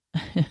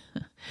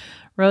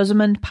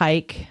 Rosamund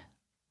Pike,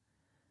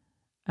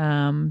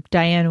 Diane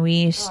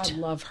Wiest. I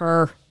love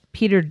her.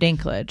 Peter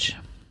Dinklage.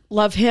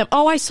 Love him.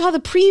 Oh, I saw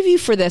the preview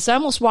for this. I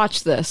almost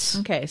watched this.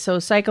 Okay, so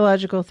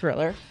psychological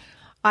thriller.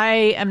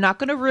 I am not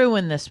going to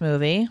ruin this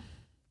movie.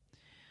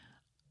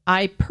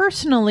 I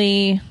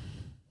personally...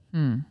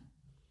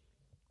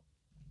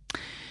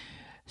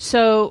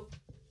 So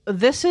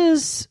this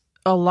is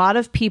a lot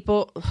of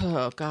people.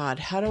 Oh God,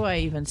 how do I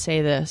even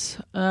say this?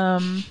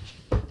 You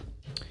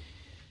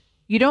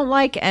don't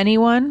like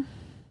anyone,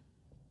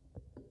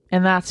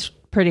 and that's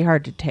pretty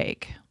hard to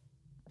take.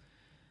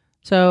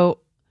 So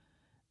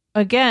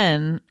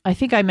again, I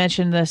think I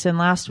mentioned this in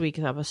last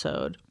week's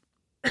episode.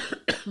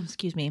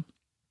 Excuse me.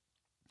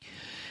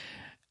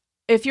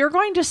 If you're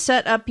going to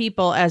set up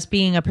people as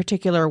being a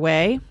particular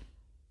way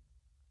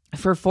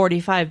for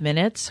 45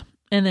 minutes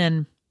and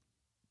then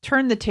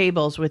turn the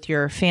tables with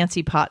your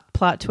fancy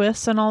plot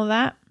twists and all of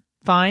that,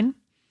 fine.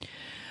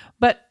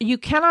 But you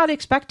cannot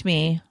expect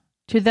me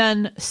to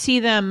then see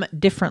them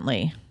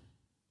differently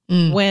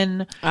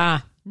when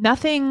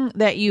nothing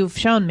that you've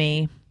shown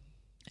me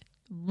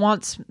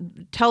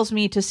tells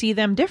me to see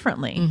them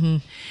differently. Mm-hmm.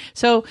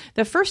 So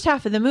the first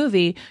half of the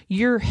movie,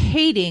 you're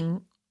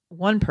hating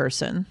one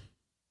person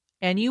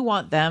and you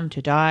want them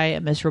to die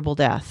a miserable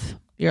death.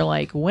 You're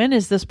like, when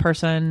is this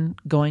person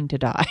going to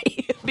die?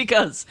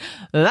 Because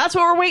that's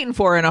what we're waiting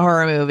for in a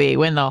horror movie.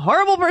 When the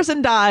horrible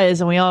person dies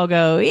and we all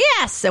go,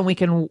 yes, and we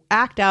can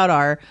act out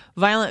our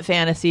violent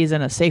fantasies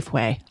in a safe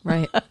way.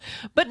 Right.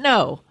 But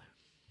no,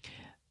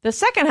 the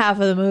second half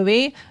of the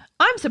movie,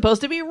 I'm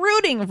supposed to be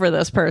rooting for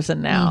this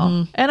person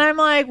now. And I'm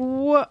like,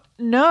 what?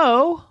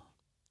 No,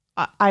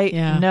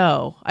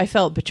 no, I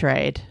felt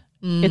betrayed.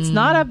 It's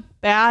not a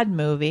bad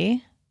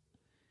movie.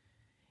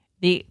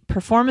 The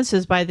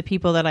performances by the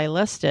people that I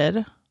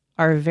listed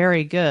are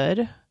very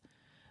good.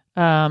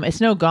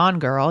 It's no Gone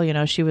Girl, you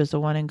know, she was the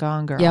one in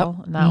Gone Girl.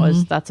 Yep.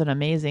 And that's an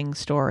amazing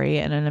story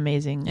and an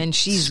amazing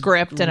she's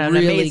script and an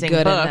really amazing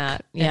good book. in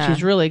that. Yeah. And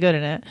she's really good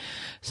in it.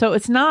 So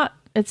it's not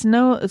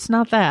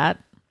that.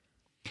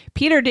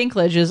 Peter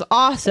Dinklage is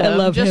awesome. I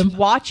love Just him.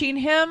 watching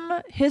him,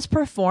 his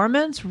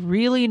performance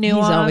really nuanced.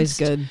 He's always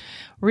good.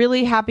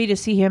 Really happy to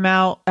see him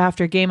out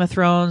after Game of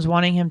Thrones,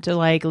 wanting him to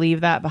like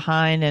leave that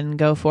behind and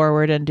go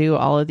forward and do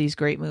all of these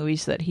great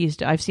movies that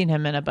I've seen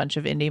him in a bunch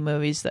of indie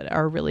movies that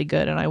are really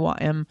good, and I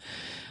want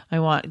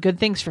good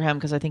things for him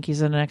because I think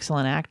he's an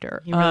excellent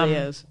actor. He really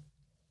is.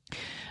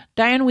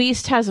 Diane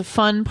Wiest has a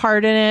fun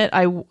part in it.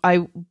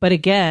 But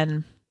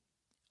again,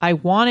 I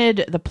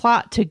wanted the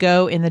plot to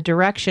go in the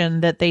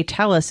direction that they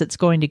tell us it's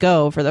going to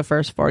go for the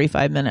first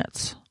 45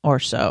 minutes or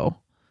so.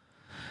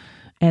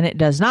 And it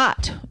does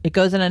not. It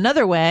goes in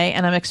another way,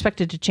 and I'm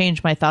expected to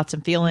change my thoughts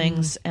and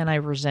feelings, and I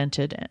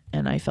resented it,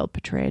 and I felt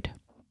betrayed.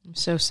 I'm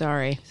so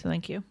sorry. So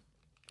thank you.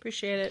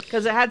 Appreciate it,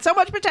 because it had so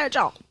much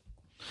potential.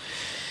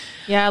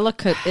 Yeah, it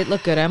looked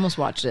good. I almost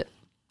watched it.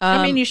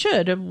 I mean, you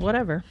should.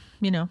 Whatever.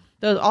 You know,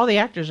 all the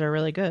actors are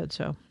really good,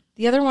 so.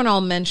 The other one I'll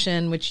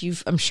mention, which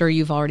I'm sure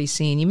you've already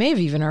seen, you may have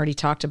even already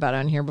talked about it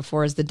on here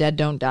before, is The Dead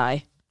Don't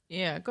Die.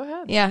 Yeah, go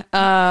ahead. Yeah,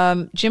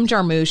 Jim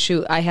Jarmusch,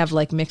 who I have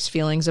like mixed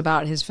feelings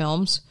about his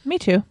films. Me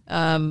too.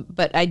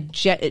 But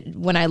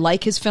when I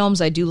like his films,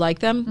 I do like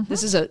them.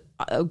 This is a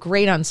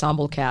great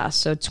ensemble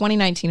cast. So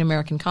 2019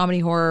 American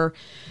comedy horror,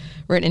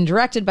 written and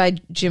directed by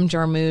Jim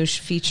Jarmusch,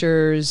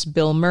 features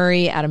Bill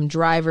Murray, Adam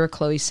Driver,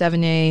 Chloe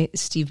Sevigny,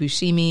 Steve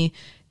Buscemi,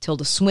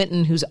 Tilda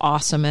Swinton, who's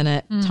awesome in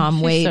it,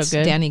 Tom Waits,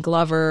 so Danny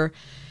Glover,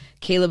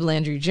 Caleb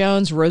Landry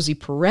Jones, Rosie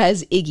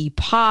Perez, Iggy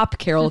Pop,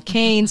 Carol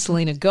Kane,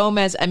 Selena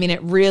Gomez. I mean,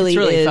 it's really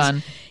is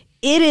fun.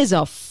 It is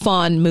a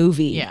fun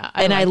movie. Yeah,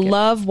 I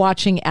love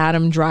watching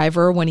Adam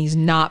Driver when he's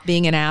not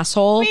being an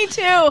asshole. Me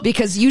too.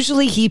 Because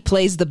usually he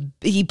plays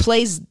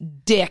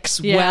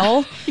dicks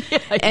well.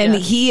 And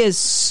he is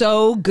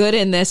so good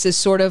in this as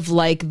sort of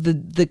like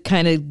the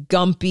kind of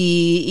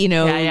gumpy, you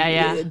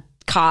know,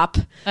 cop.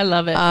 I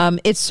love it.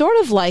 It's sort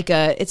of like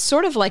a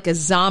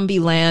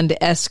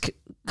Zombieland-esque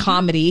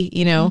comedy,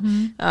 you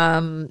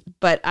know.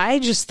 But I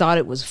just thought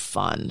it was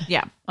fun.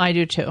 Yeah, I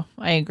do too.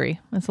 I agree.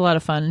 It's a lot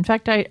of fun. In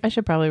fact, I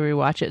should probably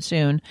rewatch it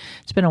soon.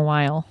 It's been a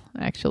while,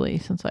 actually,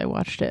 since I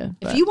watched it.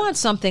 But If you want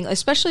something,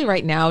 especially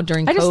right now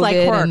during I just COVID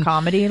like horror and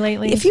comedy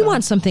lately. if you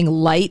want something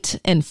light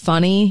and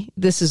funny,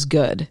 this is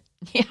good.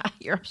 Yeah,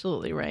 you're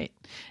absolutely right.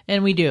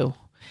 And we do.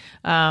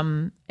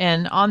 And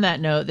on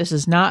that note, this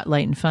is not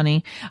light and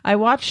funny. I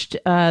watched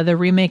the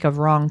remake of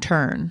Wrong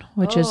Turn,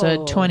 which is a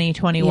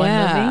 2021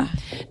 yeah. movie.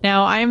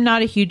 Now, I am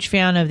not a huge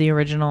fan of the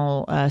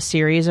original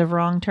series of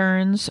Wrong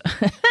Turns,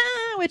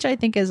 which I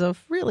think is a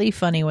really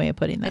funny way of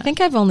putting that. I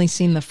think I've only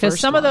seen the first Because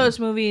some of one. those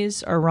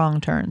movies are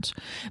wrong turns.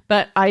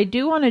 But I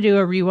do want to do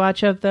a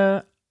rewatch of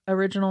the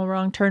original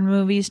Wrong Turn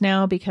movies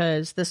now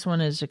because this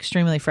one is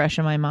extremely fresh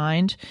in my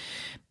mind.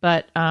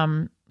 But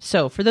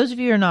so for those of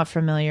you who are not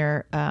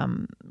familiar,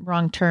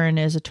 Wrong Turn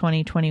is a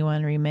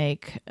 2021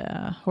 remake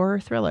horror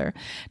thriller.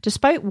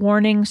 Despite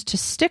warnings to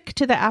stick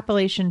to the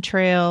Appalachian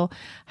Trail,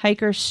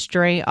 hikers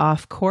stray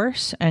off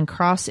course and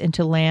cross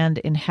into land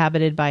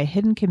inhabited by a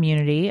hidden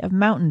community of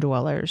mountain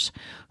dwellers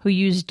who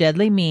use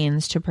deadly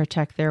means to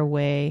protect their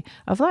way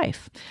of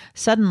life.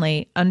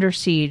 Suddenly, under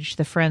siege,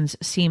 the friends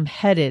seem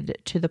headed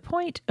to the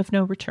point of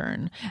no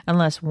return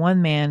unless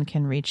one man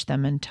can reach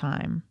them in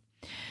time.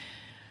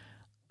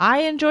 I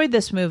enjoyed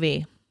this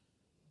movie.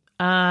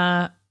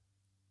 I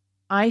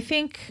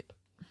think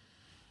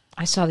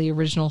I saw the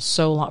original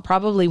so long,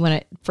 probably when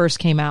it first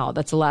came out.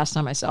 That's the last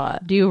time I saw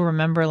it. Do you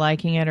remember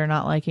liking it or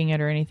not liking it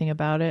or anything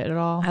about it at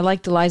all? I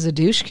liked Eliza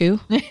Dushku.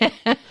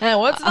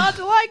 What's not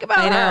to like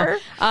about her?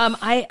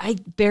 I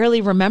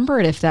barely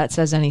remember it, if that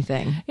says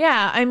anything.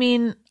 Yeah, I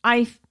mean,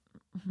 I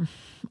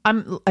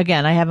haven't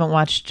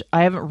rewatched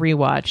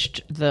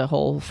the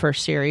whole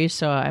first series,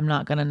 so I'm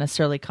not going to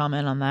necessarily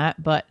comment on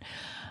that, but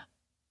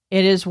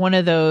it is one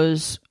of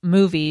those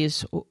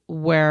movies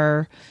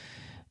where,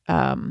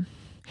 in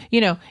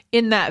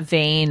that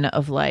vein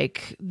of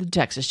like the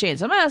Texas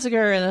Chainsaw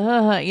Massacre and,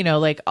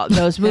 like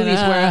those movies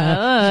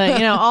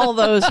where, all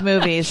those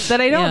movies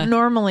that I don't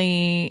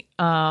normally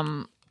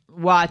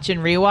watch and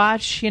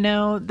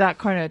rewatch, that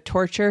kind of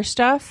torture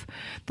stuff.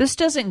 This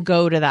doesn't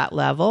go to that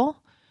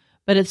level,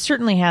 but it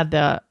certainly had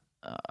the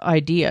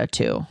idea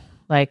to.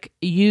 Like,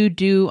 you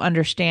do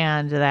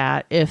understand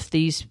that if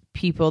these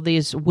people,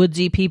 these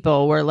woodsy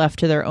people, were left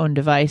to their own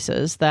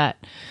devices, that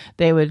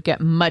they would get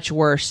much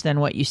worse than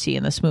what you see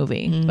in this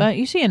movie. But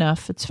you see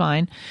enough. It's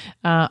fine.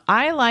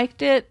 I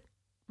liked it.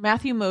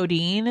 Matthew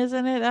Modine is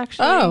in it,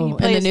 actually. Oh,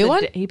 and the new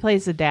one? He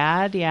plays the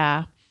dad,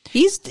 yeah.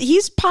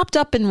 He's popped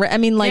up in, I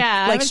mean,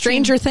 like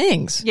Stranger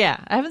Things. Yeah,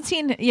 I haven't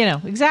seen,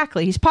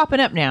 exactly. He's popping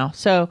up now.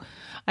 So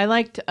I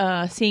liked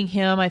seeing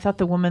him. I thought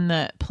the woman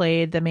that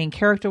played the main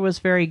character was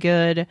very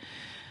good.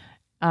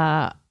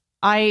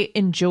 I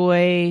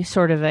enjoy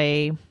sort of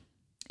the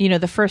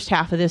first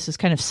half of this is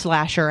kind of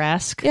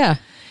slasher-esque. Yeah.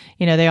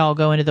 They all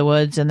go into the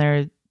woods and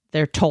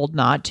they're told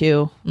not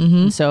to.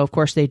 And so of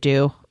course they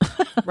do.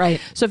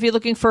 Right. So if you're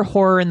looking for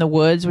horror in the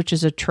woods, which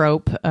is a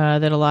trope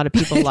that a lot of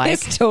people like.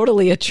 It's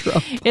totally a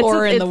trope.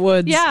 Horror in the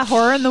woods. Yeah,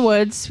 horror in the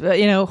woods.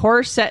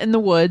 Horror set in the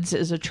woods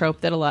is a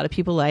trope that a lot of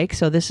people like.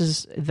 So this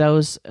is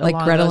those like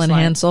Gretel and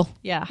Hansel.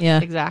 Yeah,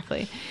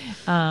 exactly.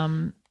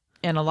 And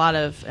a lot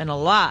of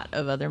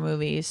other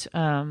movies.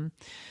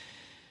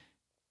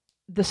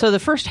 So the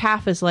first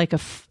half is like a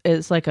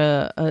fun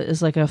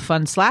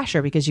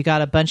slasher, because you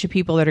got a bunch of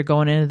people that are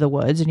going into the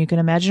woods, and you can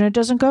imagine it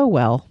doesn't go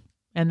well,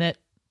 and that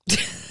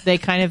they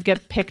kind of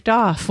get picked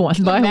off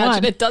one by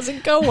one. It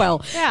doesn't go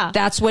well. Yeah,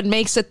 that's what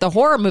makes it the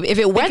horror movie. If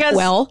it went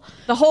well,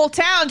 the whole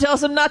town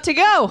tells them not to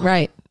go.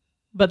 Right,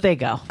 but they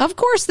go. Of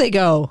course they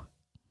go.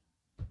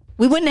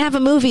 We wouldn't have a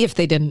movie if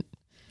they didn't.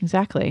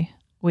 Exactly.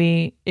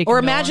 Or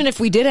imagine if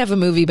we did have a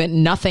movie, but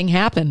nothing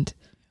happened.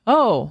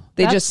 Oh,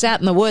 they just sat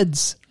in the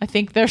woods. I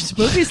think there's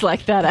movies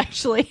like that,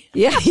 actually.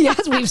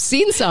 Yes, we've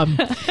seen some.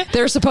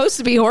 They're supposed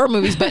to be horror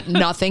movies, but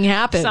nothing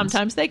happens.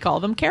 Sometimes they call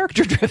them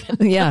character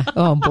driven. Yeah.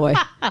 Oh boy.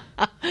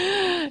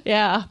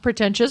 Yeah,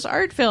 pretentious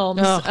art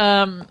films.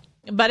 Oh.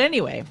 But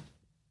anyway,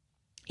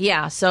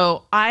 yeah.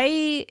 So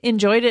I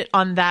enjoyed it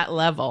on that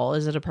level.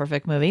 Is it a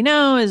perfect movie?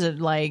 No. Is it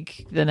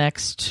like the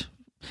next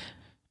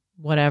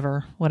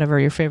whatever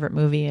your favorite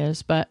movie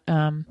is? But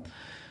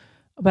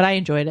I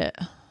enjoyed it.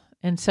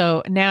 And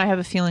so now I have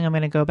a feeling I'm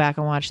going to go back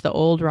and watch the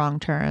old Wrong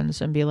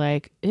Turns and be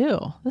like,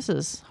 ew, this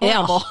is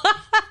horrible.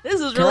 This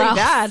is really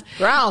bad.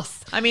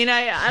 Gross. I mean,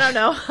 I don't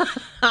know.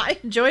 I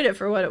enjoyed it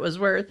for what it was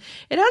worth.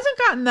 It hasn't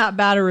gotten that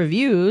bad of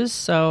reviews.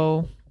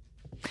 So,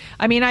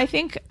 I mean, I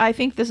think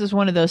this is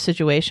one of those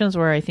situations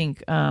where I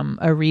think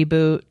a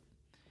reboot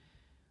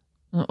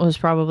was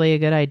probably a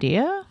good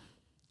idea. All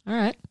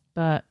right.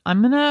 But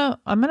I'm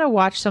gonna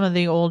watch some of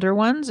the older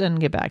ones and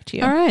get back to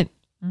you. All right.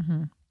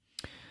 Mm-hmm.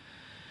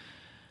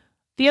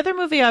 The other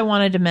movie I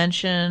wanted to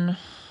mention,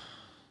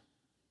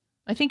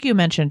 I think you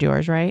mentioned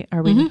yours, right?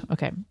 Are we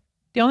okay?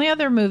 The only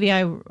other movie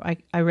I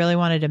really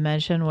wanted to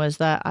mention was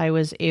that I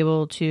was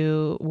able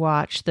to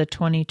watch the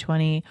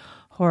 2020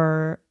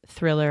 horror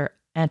thriller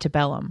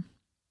Antebellum.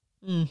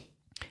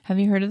 Have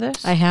you heard of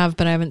this? I have,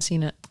 but I haven't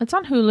seen it. It's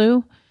on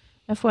Hulu,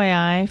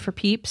 FYI, for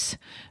peeps.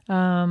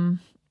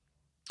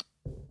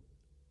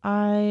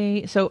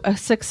 So a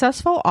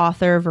successful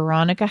author,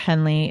 Veronica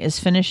Henley, is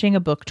finishing a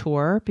book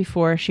tour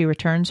before she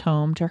returns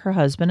home to her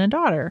husband and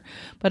daughter.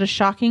 But a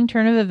shocking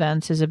turn of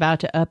events is about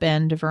to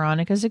upend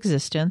Veronica's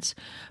existence,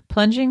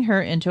 plunging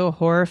her into a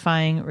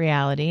horrifying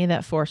reality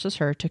that forces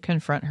her to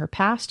confront her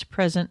past,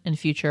 present, and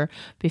future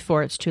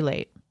before it's too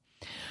late.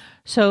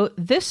 So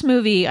this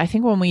movie, I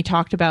think when we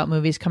talked about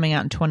movies coming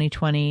out in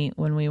 2020,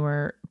 when we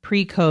were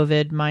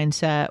pre-COVID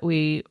mindset,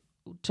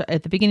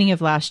 at the beginning of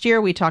last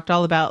year, we talked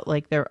all about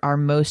like our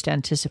most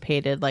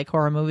anticipated like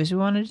horror movies we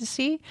wanted to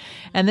see.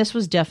 And this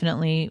was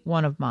definitely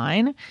one of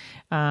mine.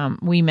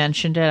 We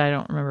mentioned it. I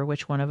don't remember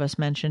which one of us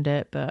mentioned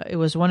it, but it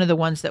was one of the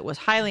ones that was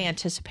highly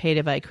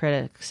anticipated by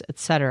critics,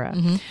 etc.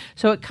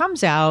 So it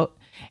comes out,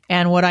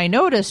 and what I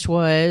noticed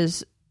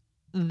was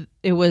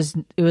it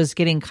was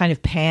getting kind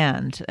of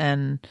panned,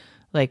 and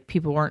like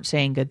people weren't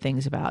saying good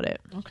things about it.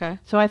 Okay.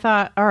 So I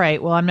thought, all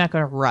right, well, I'm not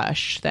going to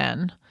rush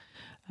then.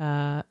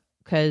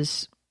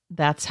 Because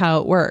that's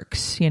how it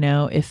works.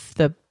 If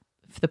the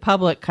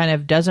public kind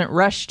of doesn't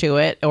rush to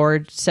it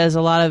or says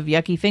a lot of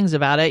yucky things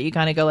about it, you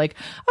kind of go like,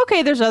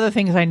 okay, there's other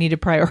things I need to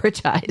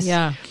prioritize.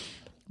 Yeah.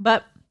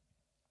 But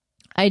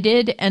I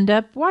did end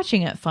up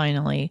watching it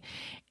finally.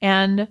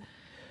 And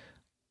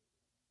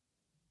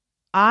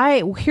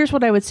here's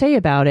what I would say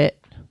about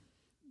it.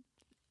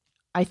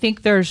 I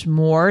think there's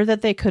more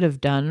that they could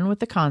have done with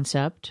the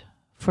concept,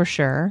 for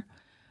sure.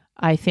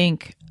 I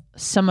think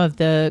some of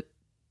the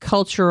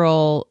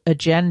cultural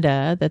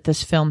agenda that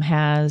this film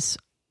has,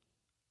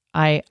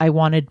 I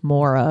wanted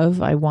more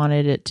of. I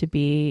wanted it to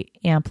be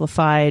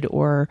amplified,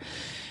 or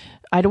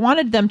I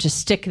wanted them to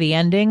stick the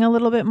ending a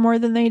little bit more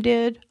than they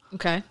did.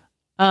 Okay.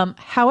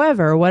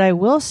 However, what I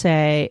will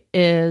say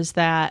is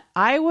that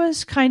I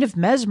was kind of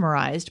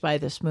mesmerized by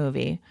this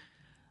movie.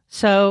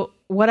 So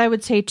what I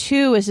would say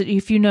too is that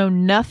if you know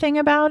nothing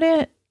about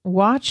it,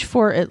 watch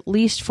for at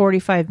least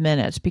 45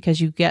 minutes,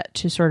 because you get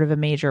to sort of a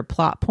major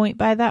plot point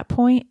by that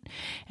point.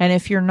 And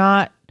if you're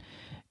not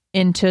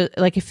into,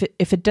 like,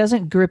 if it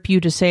doesn't grip you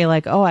to say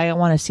like, oh, I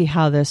want to see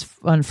how this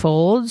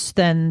unfolds,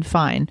 then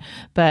fine.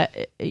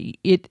 But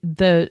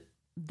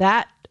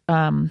that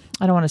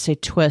I don't want to say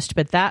twist,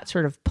 but that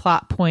sort of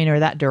plot point or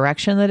that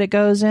direction that it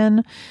goes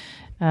in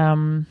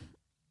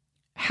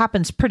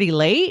happens pretty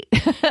late.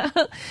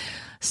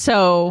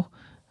 So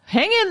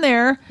hang in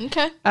there.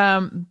 Okay.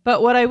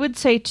 But what I would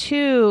say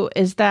too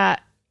is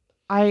that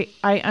I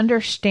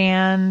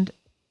understand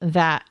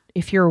that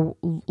if you're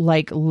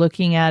like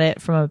looking at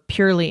it from a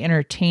purely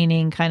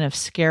entertaining kind of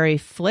scary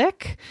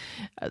flick,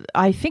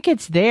 I think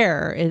it's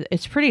there.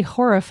 It's pretty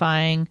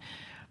horrifying.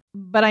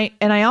 But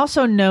I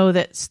also know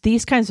that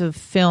these kinds of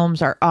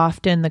films are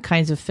often the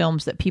kinds of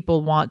films that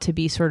people want to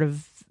be sort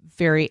of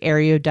very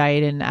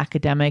erudite and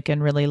academic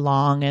and really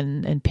long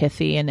and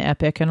pithy and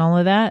epic and all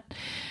of that.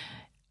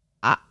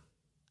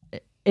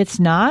 It's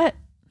not.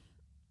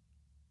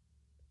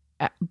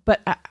 But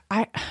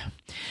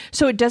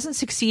so it doesn't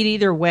succeed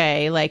either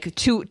way, like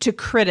to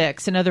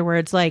critics. In other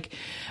words, like,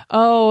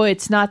 oh,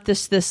 it's not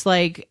this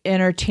like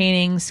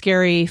entertaining,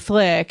 scary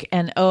flick,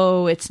 and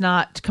oh, it's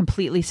not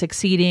completely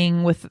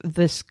succeeding with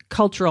this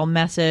cultural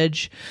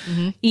message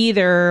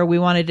either. We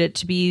wanted it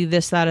to be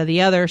this, that, or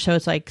the other. So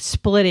it's like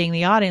splitting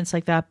the audience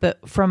like that.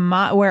 But from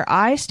where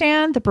I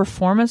stand, the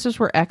performances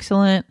were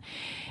excellent.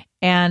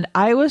 And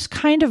I was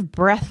kind of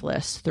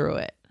breathless through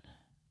it.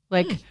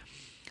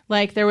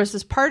 Like there was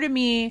this part of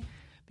me,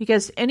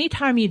 because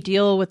anytime you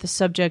deal with the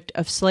subject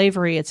of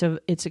slavery, it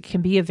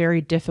can be a very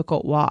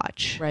difficult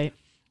watch. Right.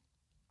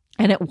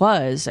 And it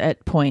was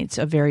at points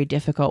a very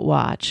difficult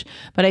watch,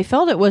 but I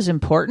felt it was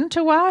important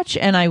to watch,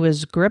 and I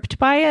was gripped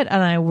by it,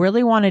 and I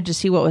really wanted to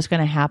see what was going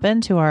to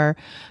happen to our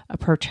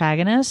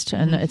protagonist,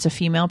 and it's a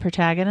female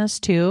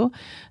protagonist too.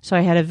 So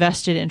I had a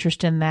vested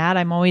interest in that.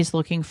 I'm always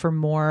looking for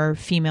more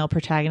female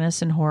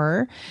protagonists in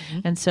horror.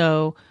 And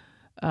so,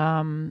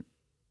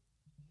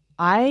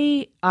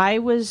 I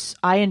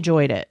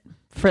enjoyed it.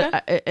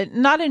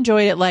 Not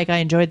enjoyed it like I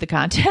enjoyed the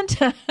content.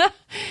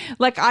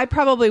 Like I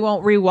probably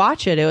won't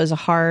rewatch it.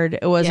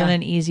 It wasn't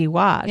an easy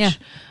watch. Yeah.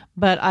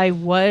 But I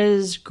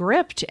was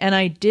gripped, and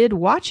I did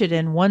watch it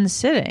in one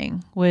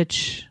sitting,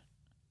 which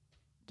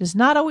does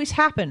not always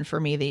happen for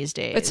me these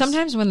days. But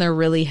sometimes when they're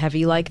really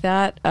heavy like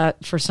that,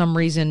 for some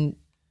reason,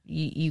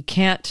 you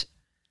can't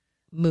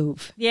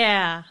move.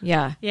 Yeah.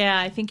 Yeah. Yeah,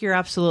 I think you're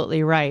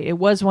absolutely right. It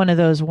was one of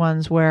those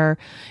ones where,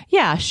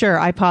 yeah, sure,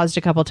 I paused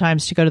a couple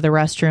times to go to the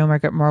restroom or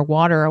get more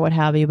water or what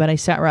have you, but I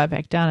sat right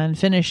back down and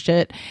finished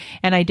it.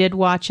 And I did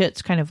watch it.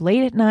 It's kind of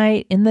late at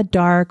night in the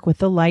dark with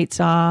the lights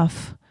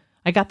off.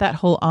 I got that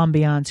whole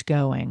ambiance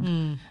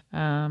going.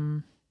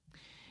 And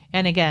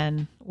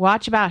again,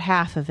 watch about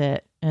half of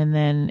it. And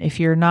then if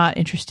you're not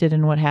interested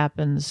in what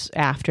happens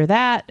after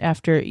that,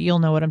 after you'll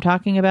know what I'm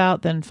talking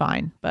about, then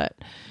fine. But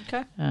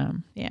okay.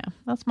 Yeah,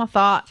 that's my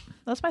thought.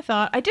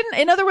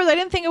 In other words, I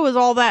didn't think it was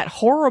all that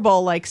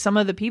horrible like some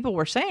of the people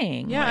were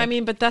saying. Yeah, like, I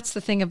mean, but that's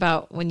the thing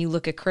about when you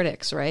look at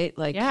critics, right?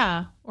 Like,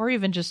 yeah, or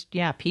even just,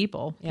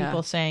 people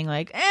Yeah. saying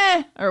like,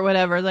 or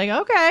whatever. Like,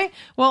 okay,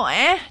 well,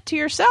 to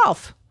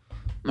yourself.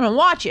 I'm going to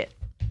watch it.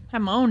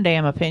 Have my own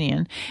damn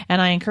opinion,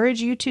 and I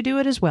encourage you to do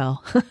it as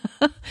well.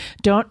 You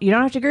don't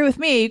have to agree with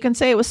me. You can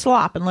say it was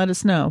slop and let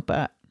us know,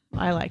 but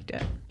I liked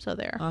it. So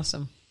there.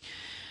 Awesome.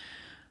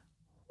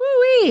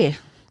 Woo-wee.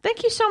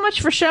 Thank you so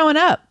much for showing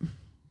up.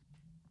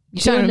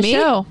 You talking to me?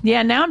 Show.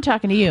 Yeah, now I'm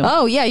talking to you.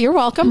 Oh, yeah, you're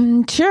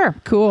welcome. Sure.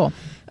 Cool.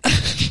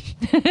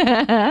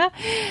 I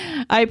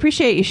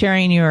appreciate you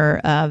sharing your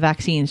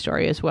vaccine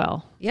story as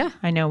well. Yeah.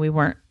 I know we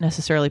weren't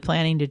necessarily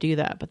planning to do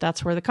that, but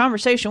that's where the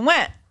conversation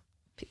went.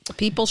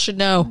 People should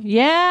know.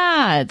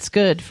 Yeah, it's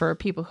good for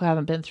people who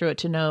haven't been through it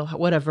to know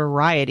what a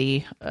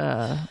variety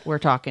we're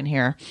talking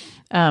here.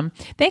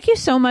 Thank you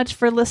so much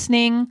for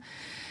listening.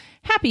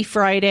 Happy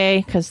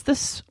Friday, because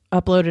this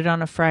uploaded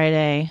on a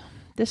Friday.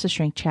 This is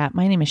Shrink Chat.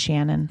 My name is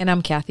Shannon. And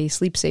I'm Kathy.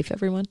 Sleep safe,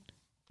 everyone.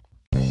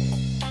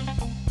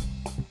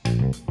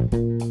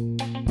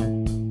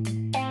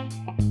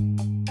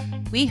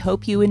 We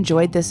hope you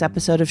enjoyed this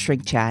episode of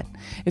Shrink Chat.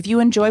 If you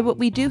enjoy what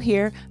we do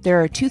here,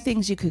 there are two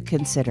things you could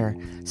consider: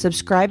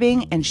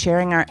 subscribing and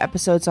sharing our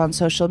episodes on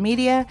social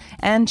media,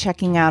 and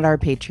checking out our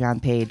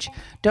Patreon page.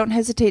 Don't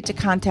hesitate to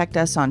contact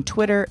us on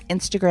Twitter,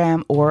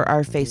 Instagram, or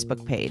our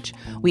Facebook page.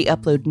 We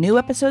upload new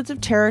episodes of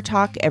Terror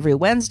Talk every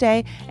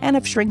Wednesday and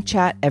of Shrink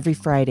Chat every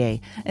Friday.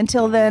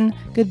 Until then,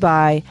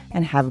 goodbye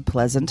and have a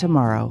pleasant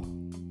tomorrow.